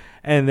 Yeah.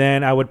 And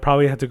then I would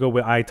probably have to go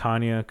with I,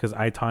 Tonya, because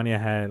I, Tonya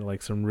had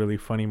like some really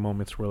funny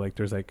moments where like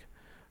there's like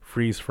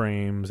freeze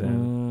frames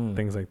and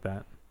things like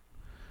that.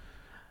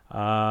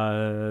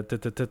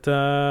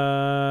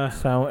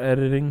 Sound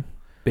editing.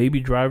 Baby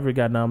Driver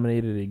got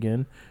nominated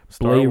again.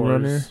 Star Blade Wars.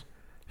 Runner,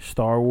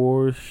 Star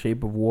Wars,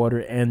 Shape of Water,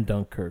 and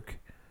Dunkirk.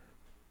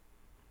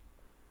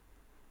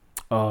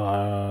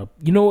 You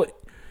know what?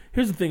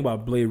 Here's the thing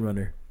about Blade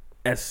Runner.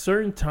 At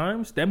certain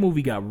times, that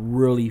movie got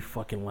really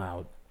fucking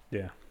loud.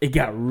 Yeah. It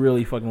got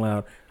really fucking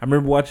loud. I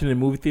remember watching it in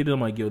the movie theater.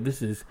 I'm like, yo,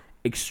 this is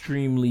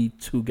extremely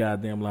too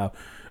goddamn loud.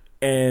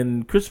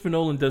 And Christopher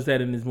Nolan does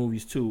that in his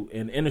movies too.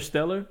 In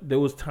Interstellar, there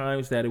was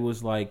times that it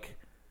was like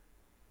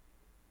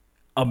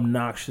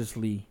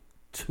obnoxiously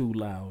too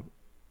loud.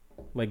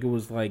 Like it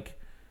was like,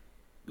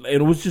 and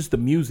it was just the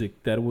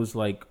music that was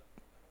like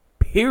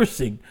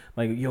piercing.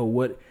 Like, yo,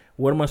 what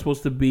am I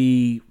supposed to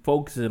be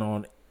focusing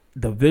on?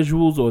 The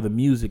visuals or the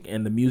music?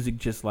 And the music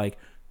just like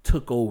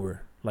took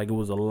over. Like it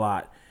was a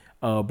lot.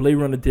 Blade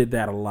Runner did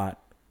that a lot.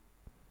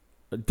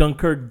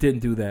 Dunkirk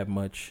didn't do that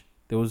much.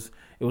 It was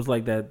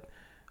like that.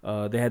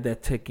 They had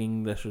that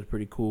ticking that was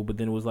pretty cool, but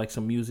then it was like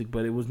some music,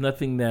 but it was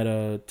nothing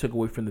that took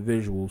away from the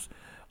visuals.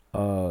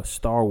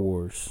 Star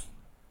Wars.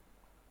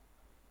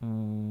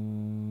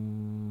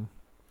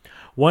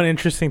 One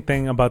interesting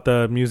thing about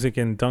the music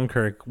in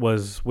Dunkirk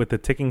was with the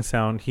ticking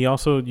sound. He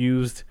also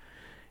used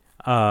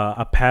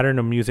a pattern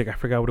of music. I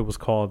forgot what it was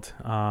called.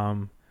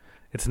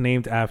 It's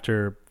named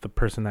after the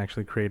person that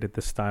actually created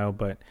this style,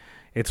 but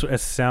it's a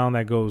sound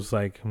that goes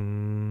like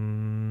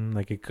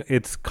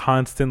it's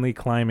constantly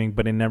climbing,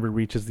 but it never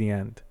reaches the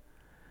end.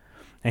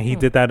 And he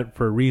did that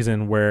for a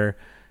reason where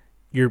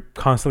you're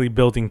constantly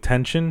building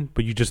tension,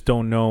 but you just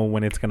don't know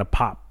when it's gonna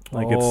pop.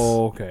 Like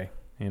okay.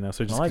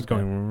 So it just keeps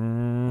going,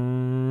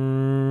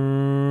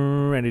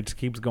 and it just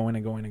keeps going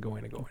and going and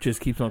going and going. Just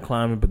keeps on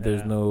climbing, but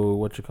there's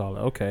no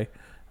Okay,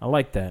 I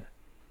like that.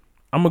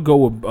 I'm gonna go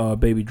with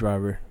Baby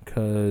Driver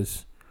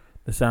because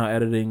the sound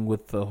editing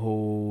with the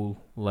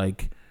whole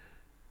like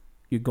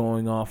you're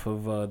going off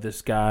of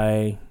this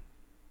guy.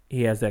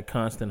 He has that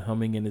constant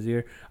humming in his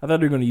ear. I thought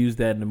they were gonna use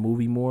that in the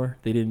movie more.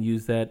 They didn't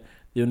use that.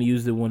 They only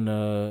used it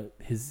when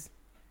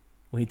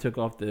he took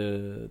off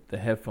the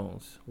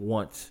headphones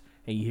once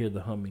and you hear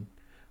the humming.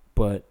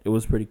 But it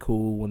was pretty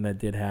cool when that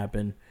did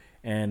happen.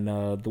 And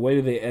the way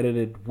that they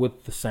edited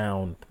with the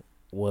sound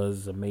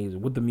was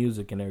amazing. With the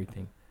music and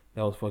everything.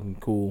 That was fucking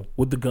cool.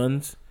 With the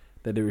guns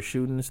that they were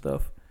shooting and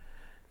stuff.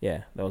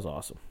 Yeah, that was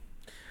awesome.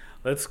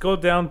 Let's go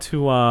down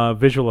to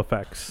visual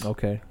effects.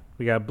 Okay.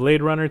 We got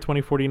Blade Runner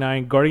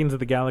 2049, Guardians of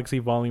the Galaxy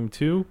Volume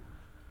 2,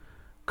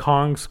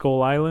 Kong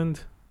Skull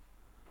Island,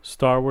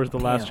 Star Wars The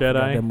Last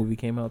Jedi. That movie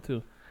came out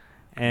too.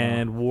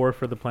 And War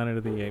for the Planet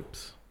of the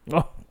Apes.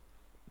 Oh,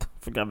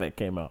 forgot that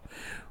came out.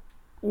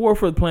 War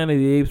for the Planet of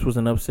the Apes was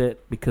an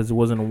upset because it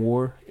wasn't a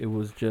war. It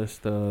was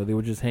just they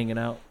were just hanging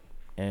out,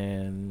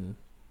 and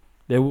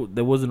there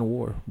wasn't a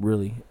war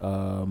really.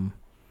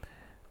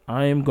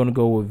 I am gonna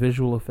go with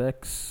visual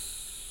effects.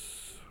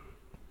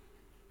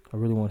 I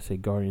really want to say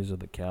Guardians of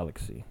the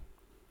Galaxy,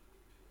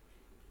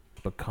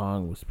 but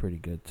Kong was pretty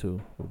good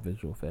too with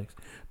visual effects.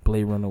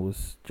 Blade Runner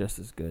was just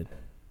as good.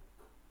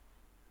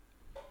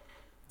 You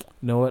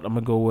know what? I'm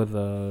gonna go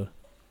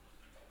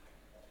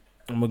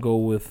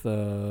with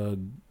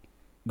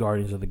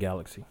Guardians of the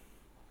Galaxy.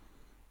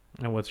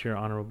 And what's your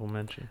honorable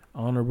mention?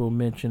 Honorable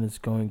mention is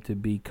going to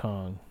be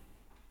Kong.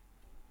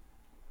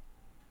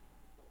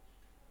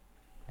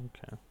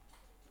 Okay.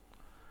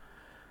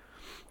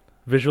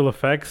 Visual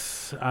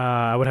effects,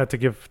 I would have to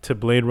give to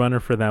Blade Runner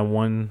for that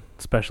one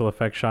special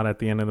effect shot at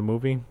the end of the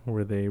movie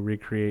where they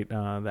recreate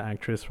the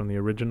actress from the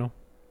original.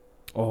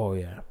 Oh,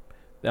 yeah.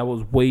 That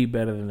was way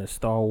better than the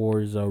Star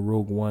Wars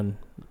Rogue One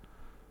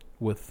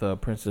with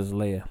Princess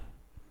Leia.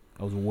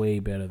 That was way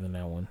better than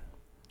that one.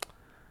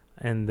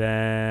 And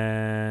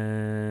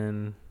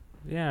then,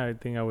 I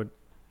think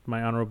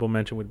my honorable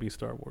mention would be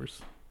Star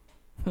Wars.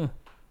 All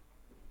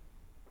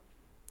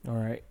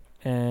right.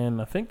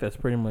 And I think that's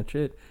pretty much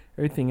it.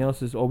 Everything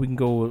else is, we can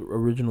go with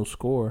original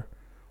score.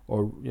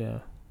 Or, yeah.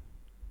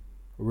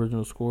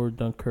 Original score,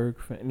 Dunkirk.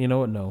 You know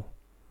what? No.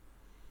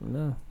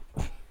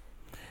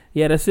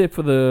 Yeah, that's it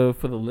for the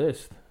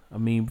list. I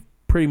mean,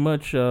 pretty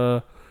much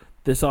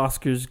this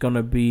Oscar's going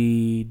to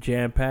be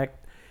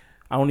jam-packed.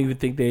 I don't even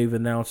think they've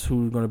announced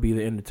who's going to be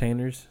the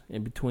entertainers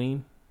in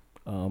between.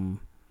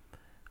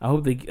 I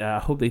hope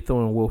they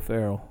throw in Will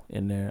Ferrell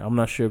in there. I'm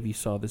not sure if you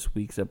saw this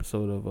week's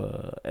episode of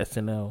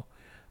SNL,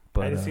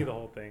 but I didn't see the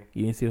whole thing.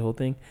 You didn't see the whole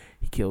thing?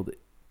 He killed it.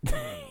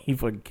 He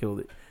fucking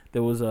killed it.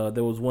 There was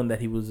one that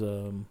he was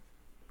in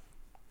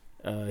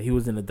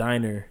a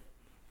diner,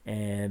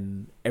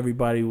 and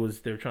everybody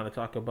they were trying to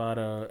talk about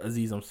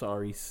Aziz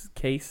Ansari's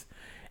case,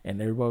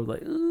 and everybody was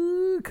like,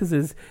 ooh, because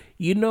it's,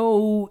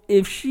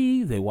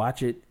 if they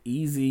watch it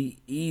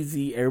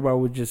easy, everybody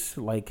would just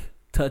like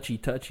touchy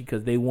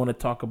because they want to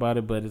talk about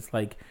it, but it's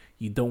like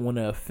you don't want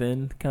to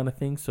offend kind of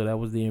thing. So that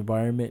was the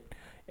environment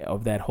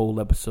of that whole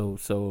episode,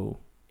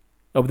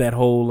 of that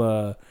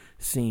whole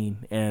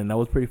scene, and that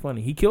was pretty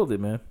funny. He killed it,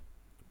 man.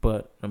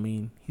 But I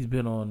mean, he's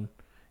been on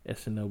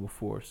SNL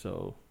before,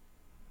 so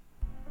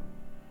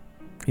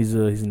he's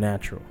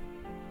natural.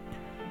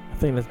 I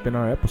think that's been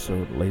our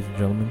episode, ladies and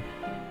gentlemen.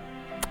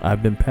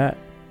 I've been Pat,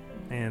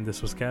 and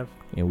this was Kev,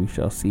 and we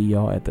shall see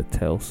y'all at the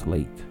Tell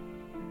Slate.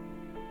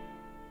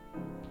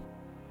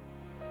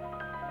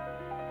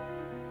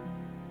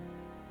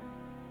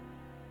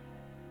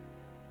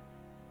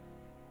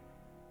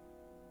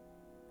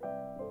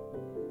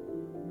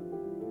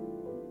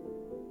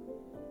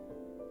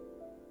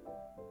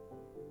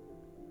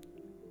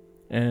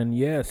 And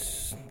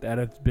yes, that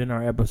has been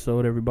our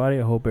episode, everybody.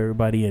 I hope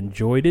everybody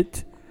enjoyed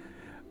it.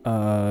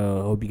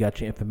 Hope you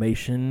got your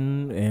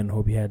information and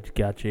hope you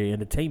got your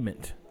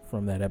entertainment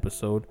from that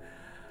episode.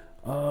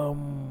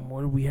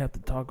 What do we have to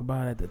talk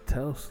about at the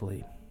Tell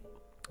Slate?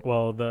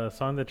 Well, the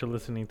song that you're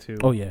listening to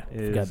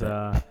is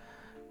The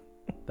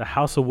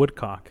House of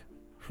Woodcock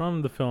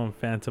from the film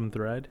Phantom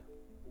Thread.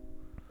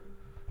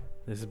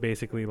 This is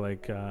basically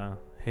like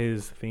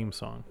his theme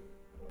song,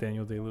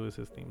 Daniel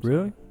Day-Lewis's theme song.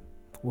 Really?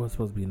 Well, it's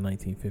supposed to be in the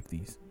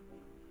 1950s.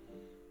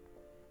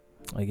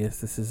 I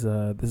guess this is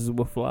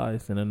what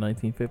flies in the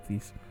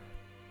 1950s.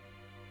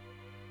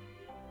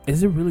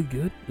 Is it really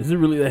good? Is it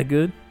really that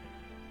good?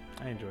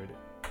 I enjoyed it.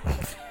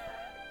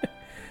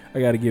 I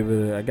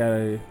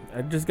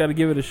just gotta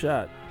give it a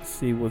shot.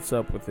 See what's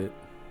up with it.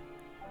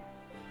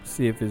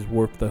 See if it's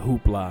worth the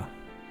hoopla.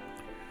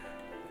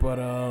 But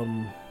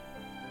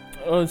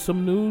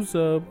some news.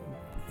 I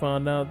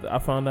found out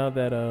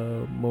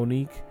that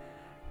Monique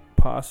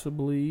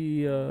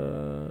possibly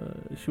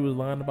she was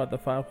lying about the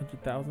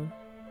 500,000.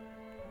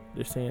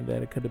 They're saying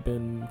that it could have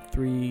been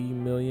 3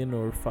 million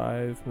or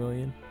 5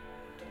 million,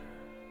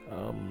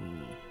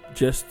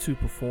 just to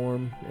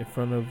perform in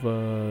front of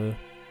the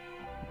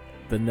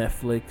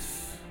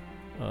Netflix,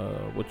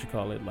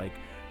 like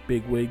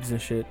big wigs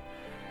and shit.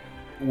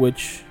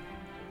 Which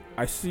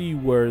I see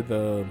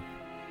where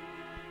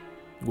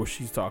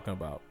she's talking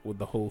about with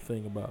the whole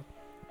thing about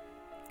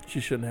she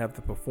shouldn't have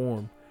to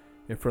perform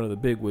in front of the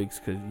big wigs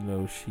because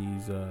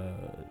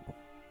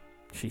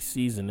she's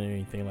seasoned or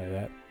anything like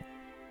that.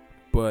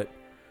 But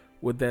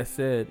with that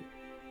said,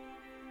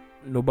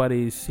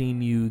 nobody's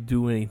seen you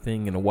do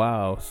anything in a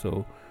while,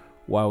 so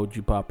why would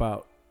you pop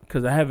out?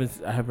 Because I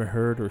haven't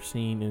heard or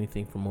seen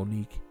anything from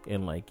Monique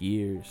in like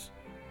years,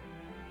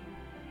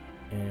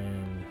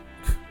 and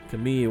to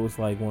me it was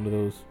like one of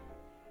those.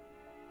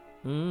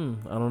 I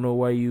don't know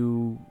why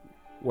you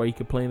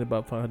complain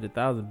about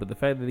 500,000, but the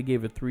fact that they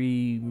gave it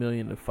 3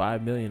 million to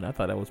 5 million, I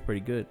thought that was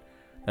pretty good.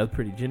 That was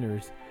pretty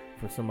generous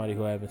for somebody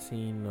who I haven't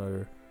seen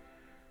or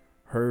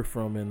heard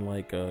from in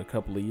like a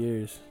couple of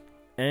years.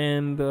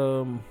 And I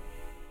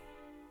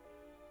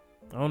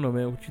don't know,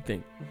 man. What you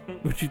think?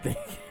 What you think?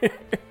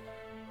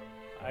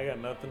 I got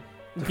nothing.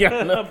 Yeah,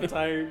 I'm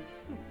tired.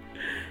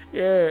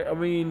 Yeah, I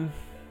mean,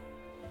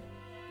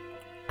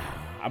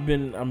 I've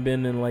been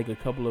in like a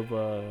couple of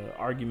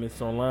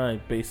arguments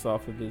online based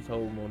off of this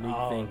whole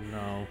Monique thing. Oh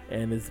no!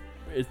 And it's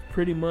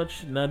pretty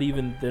much not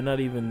even. They're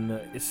not even.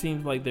 It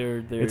seems like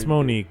they're. It's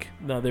Monique.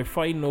 No, they're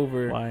fighting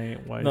over. Why?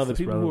 No, is the this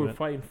people relevant? who are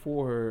fighting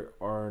for her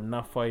are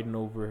not fighting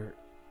over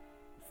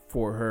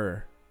for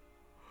her.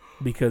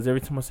 Because every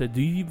time I said,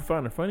 "Do you even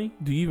find her funny?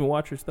 Do you even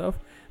watch her stuff?"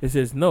 It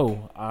says,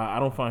 "No, I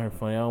don't find her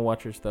funny. I don't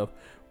watch her stuff."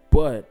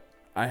 But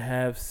I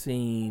have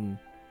seen,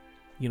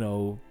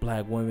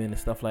 black women and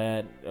stuff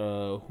like that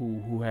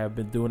who have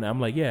been doing that. I'm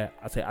like, yeah.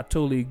 I say I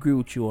totally agree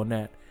with you on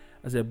that.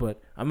 I said,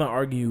 but I'm not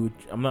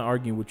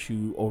arguing with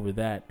you over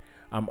that.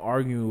 I'm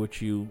arguing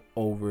with you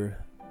over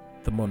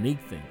the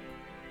Monique thing.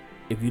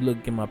 If you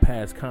look in my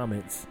past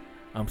comments,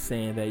 I'm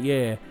saying that,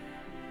 yeah,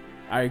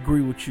 I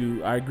agree with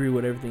you. I agree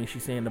with everything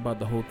she's saying about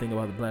the whole thing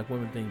about the black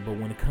women thing. But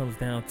when it comes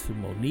down to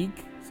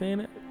Monique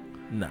saying it,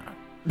 nah.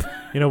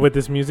 With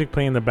this music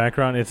playing in the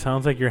background, it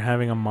sounds like you're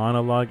having a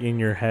monologue in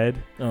your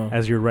head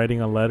as you're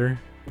writing a letter.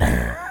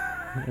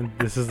 And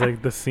this is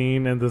like the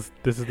scene, and this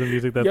is the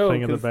music that's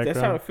playing in the background. That's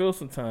how it feels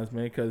sometimes,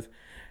 man. Because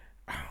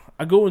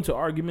I go into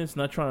arguments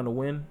not trying to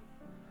win.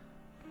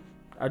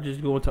 I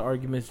just go into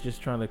arguments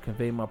just trying to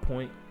convey my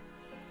point.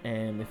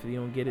 And if you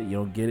don't get it, you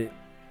don't get it.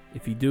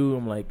 If you do,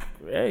 I'm like,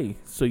 hey,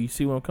 so you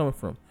see where I'm coming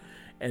from.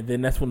 And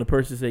then that's when the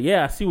person say,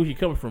 yeah, I see where you're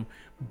coming from.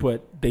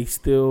 But they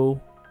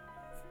still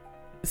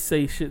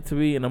say shit to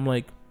me. And I'm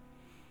like,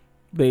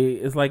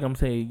 it's like I'm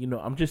saying,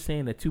 I'm just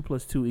saying that 2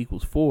 + 2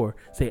 = 4.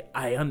 Say,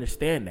 I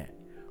understand that.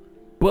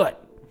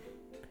 But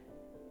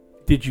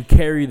did you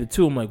carry the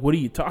 2? I'm like, what are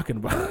you talking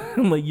about?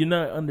 I'm like, you're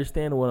not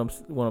understanding what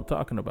I'm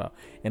talking about.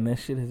 And that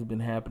shit has been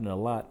happening a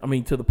lot. I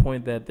mean, to the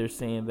point that they're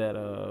saying that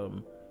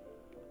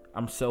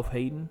I'm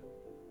self-hating.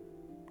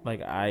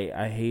 Like,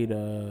 I hate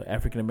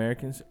African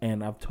Americans,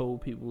 and I've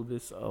told people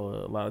this a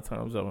lot of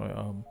times.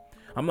 I'm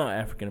not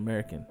African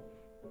American.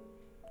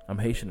 I'm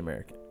Haitian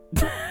American.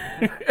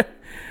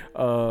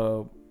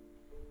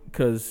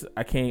 Because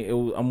I can't.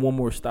 I'm one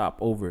more stop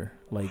over.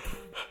 Like,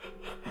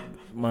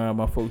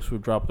 my folks were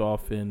dropped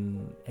off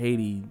in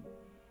Haiti.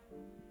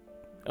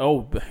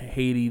 Oh,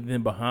 Haiti,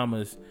 then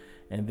Bahamas,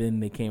 and then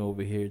they came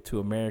over here to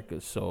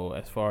America. So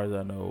as far as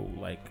I know,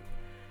 like,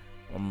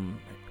 I'm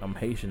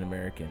Haitian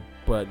American,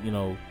 but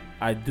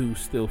I do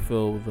still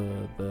feel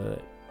the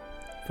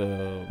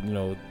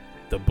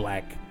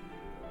black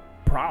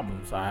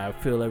problems. I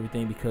feel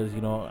everything because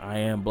I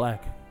am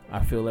black.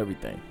 I feel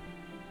everything,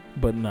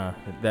 but nah,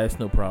 that's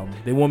no problem.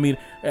 They want me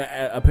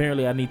to,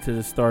 apparently I need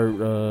to start.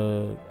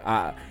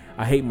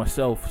 I hate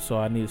myself, so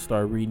I need to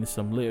start reading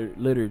some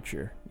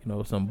literature.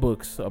 Some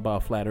books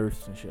about flat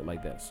Earths and shit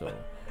like that. So.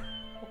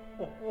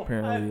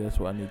 Apparently that's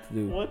what I need to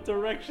do. What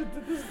direction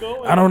did this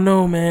go in? I don't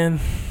know, man.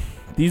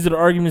 These are the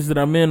arguments that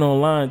I'm in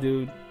online,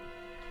 dude.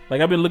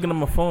 Like, I've been looking at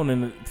my phone,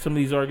 and some of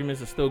these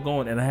arguments are still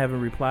going, and I haven't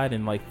replied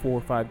in like 4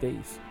 or 5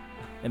 days.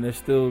 And they're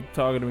still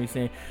talking to me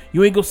saying,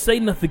 you ain't gonna say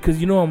nothing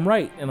because I'm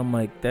right. And I'm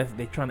like,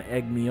 they trying to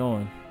egg me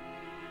on.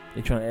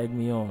 They trying to egg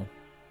me on.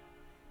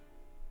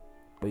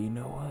 But you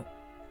know what?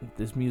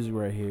 This music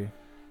right here,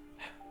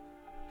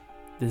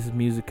 this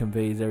music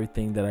conveys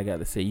everything that I got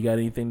to say. You got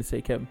anything to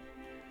say, Kevin?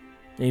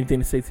 Anything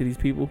to say to these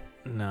people?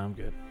 No, I'm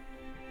good.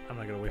 I'm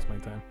not going to waste my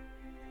time.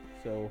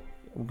 So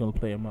we're going to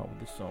play them out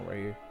with this song right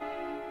here.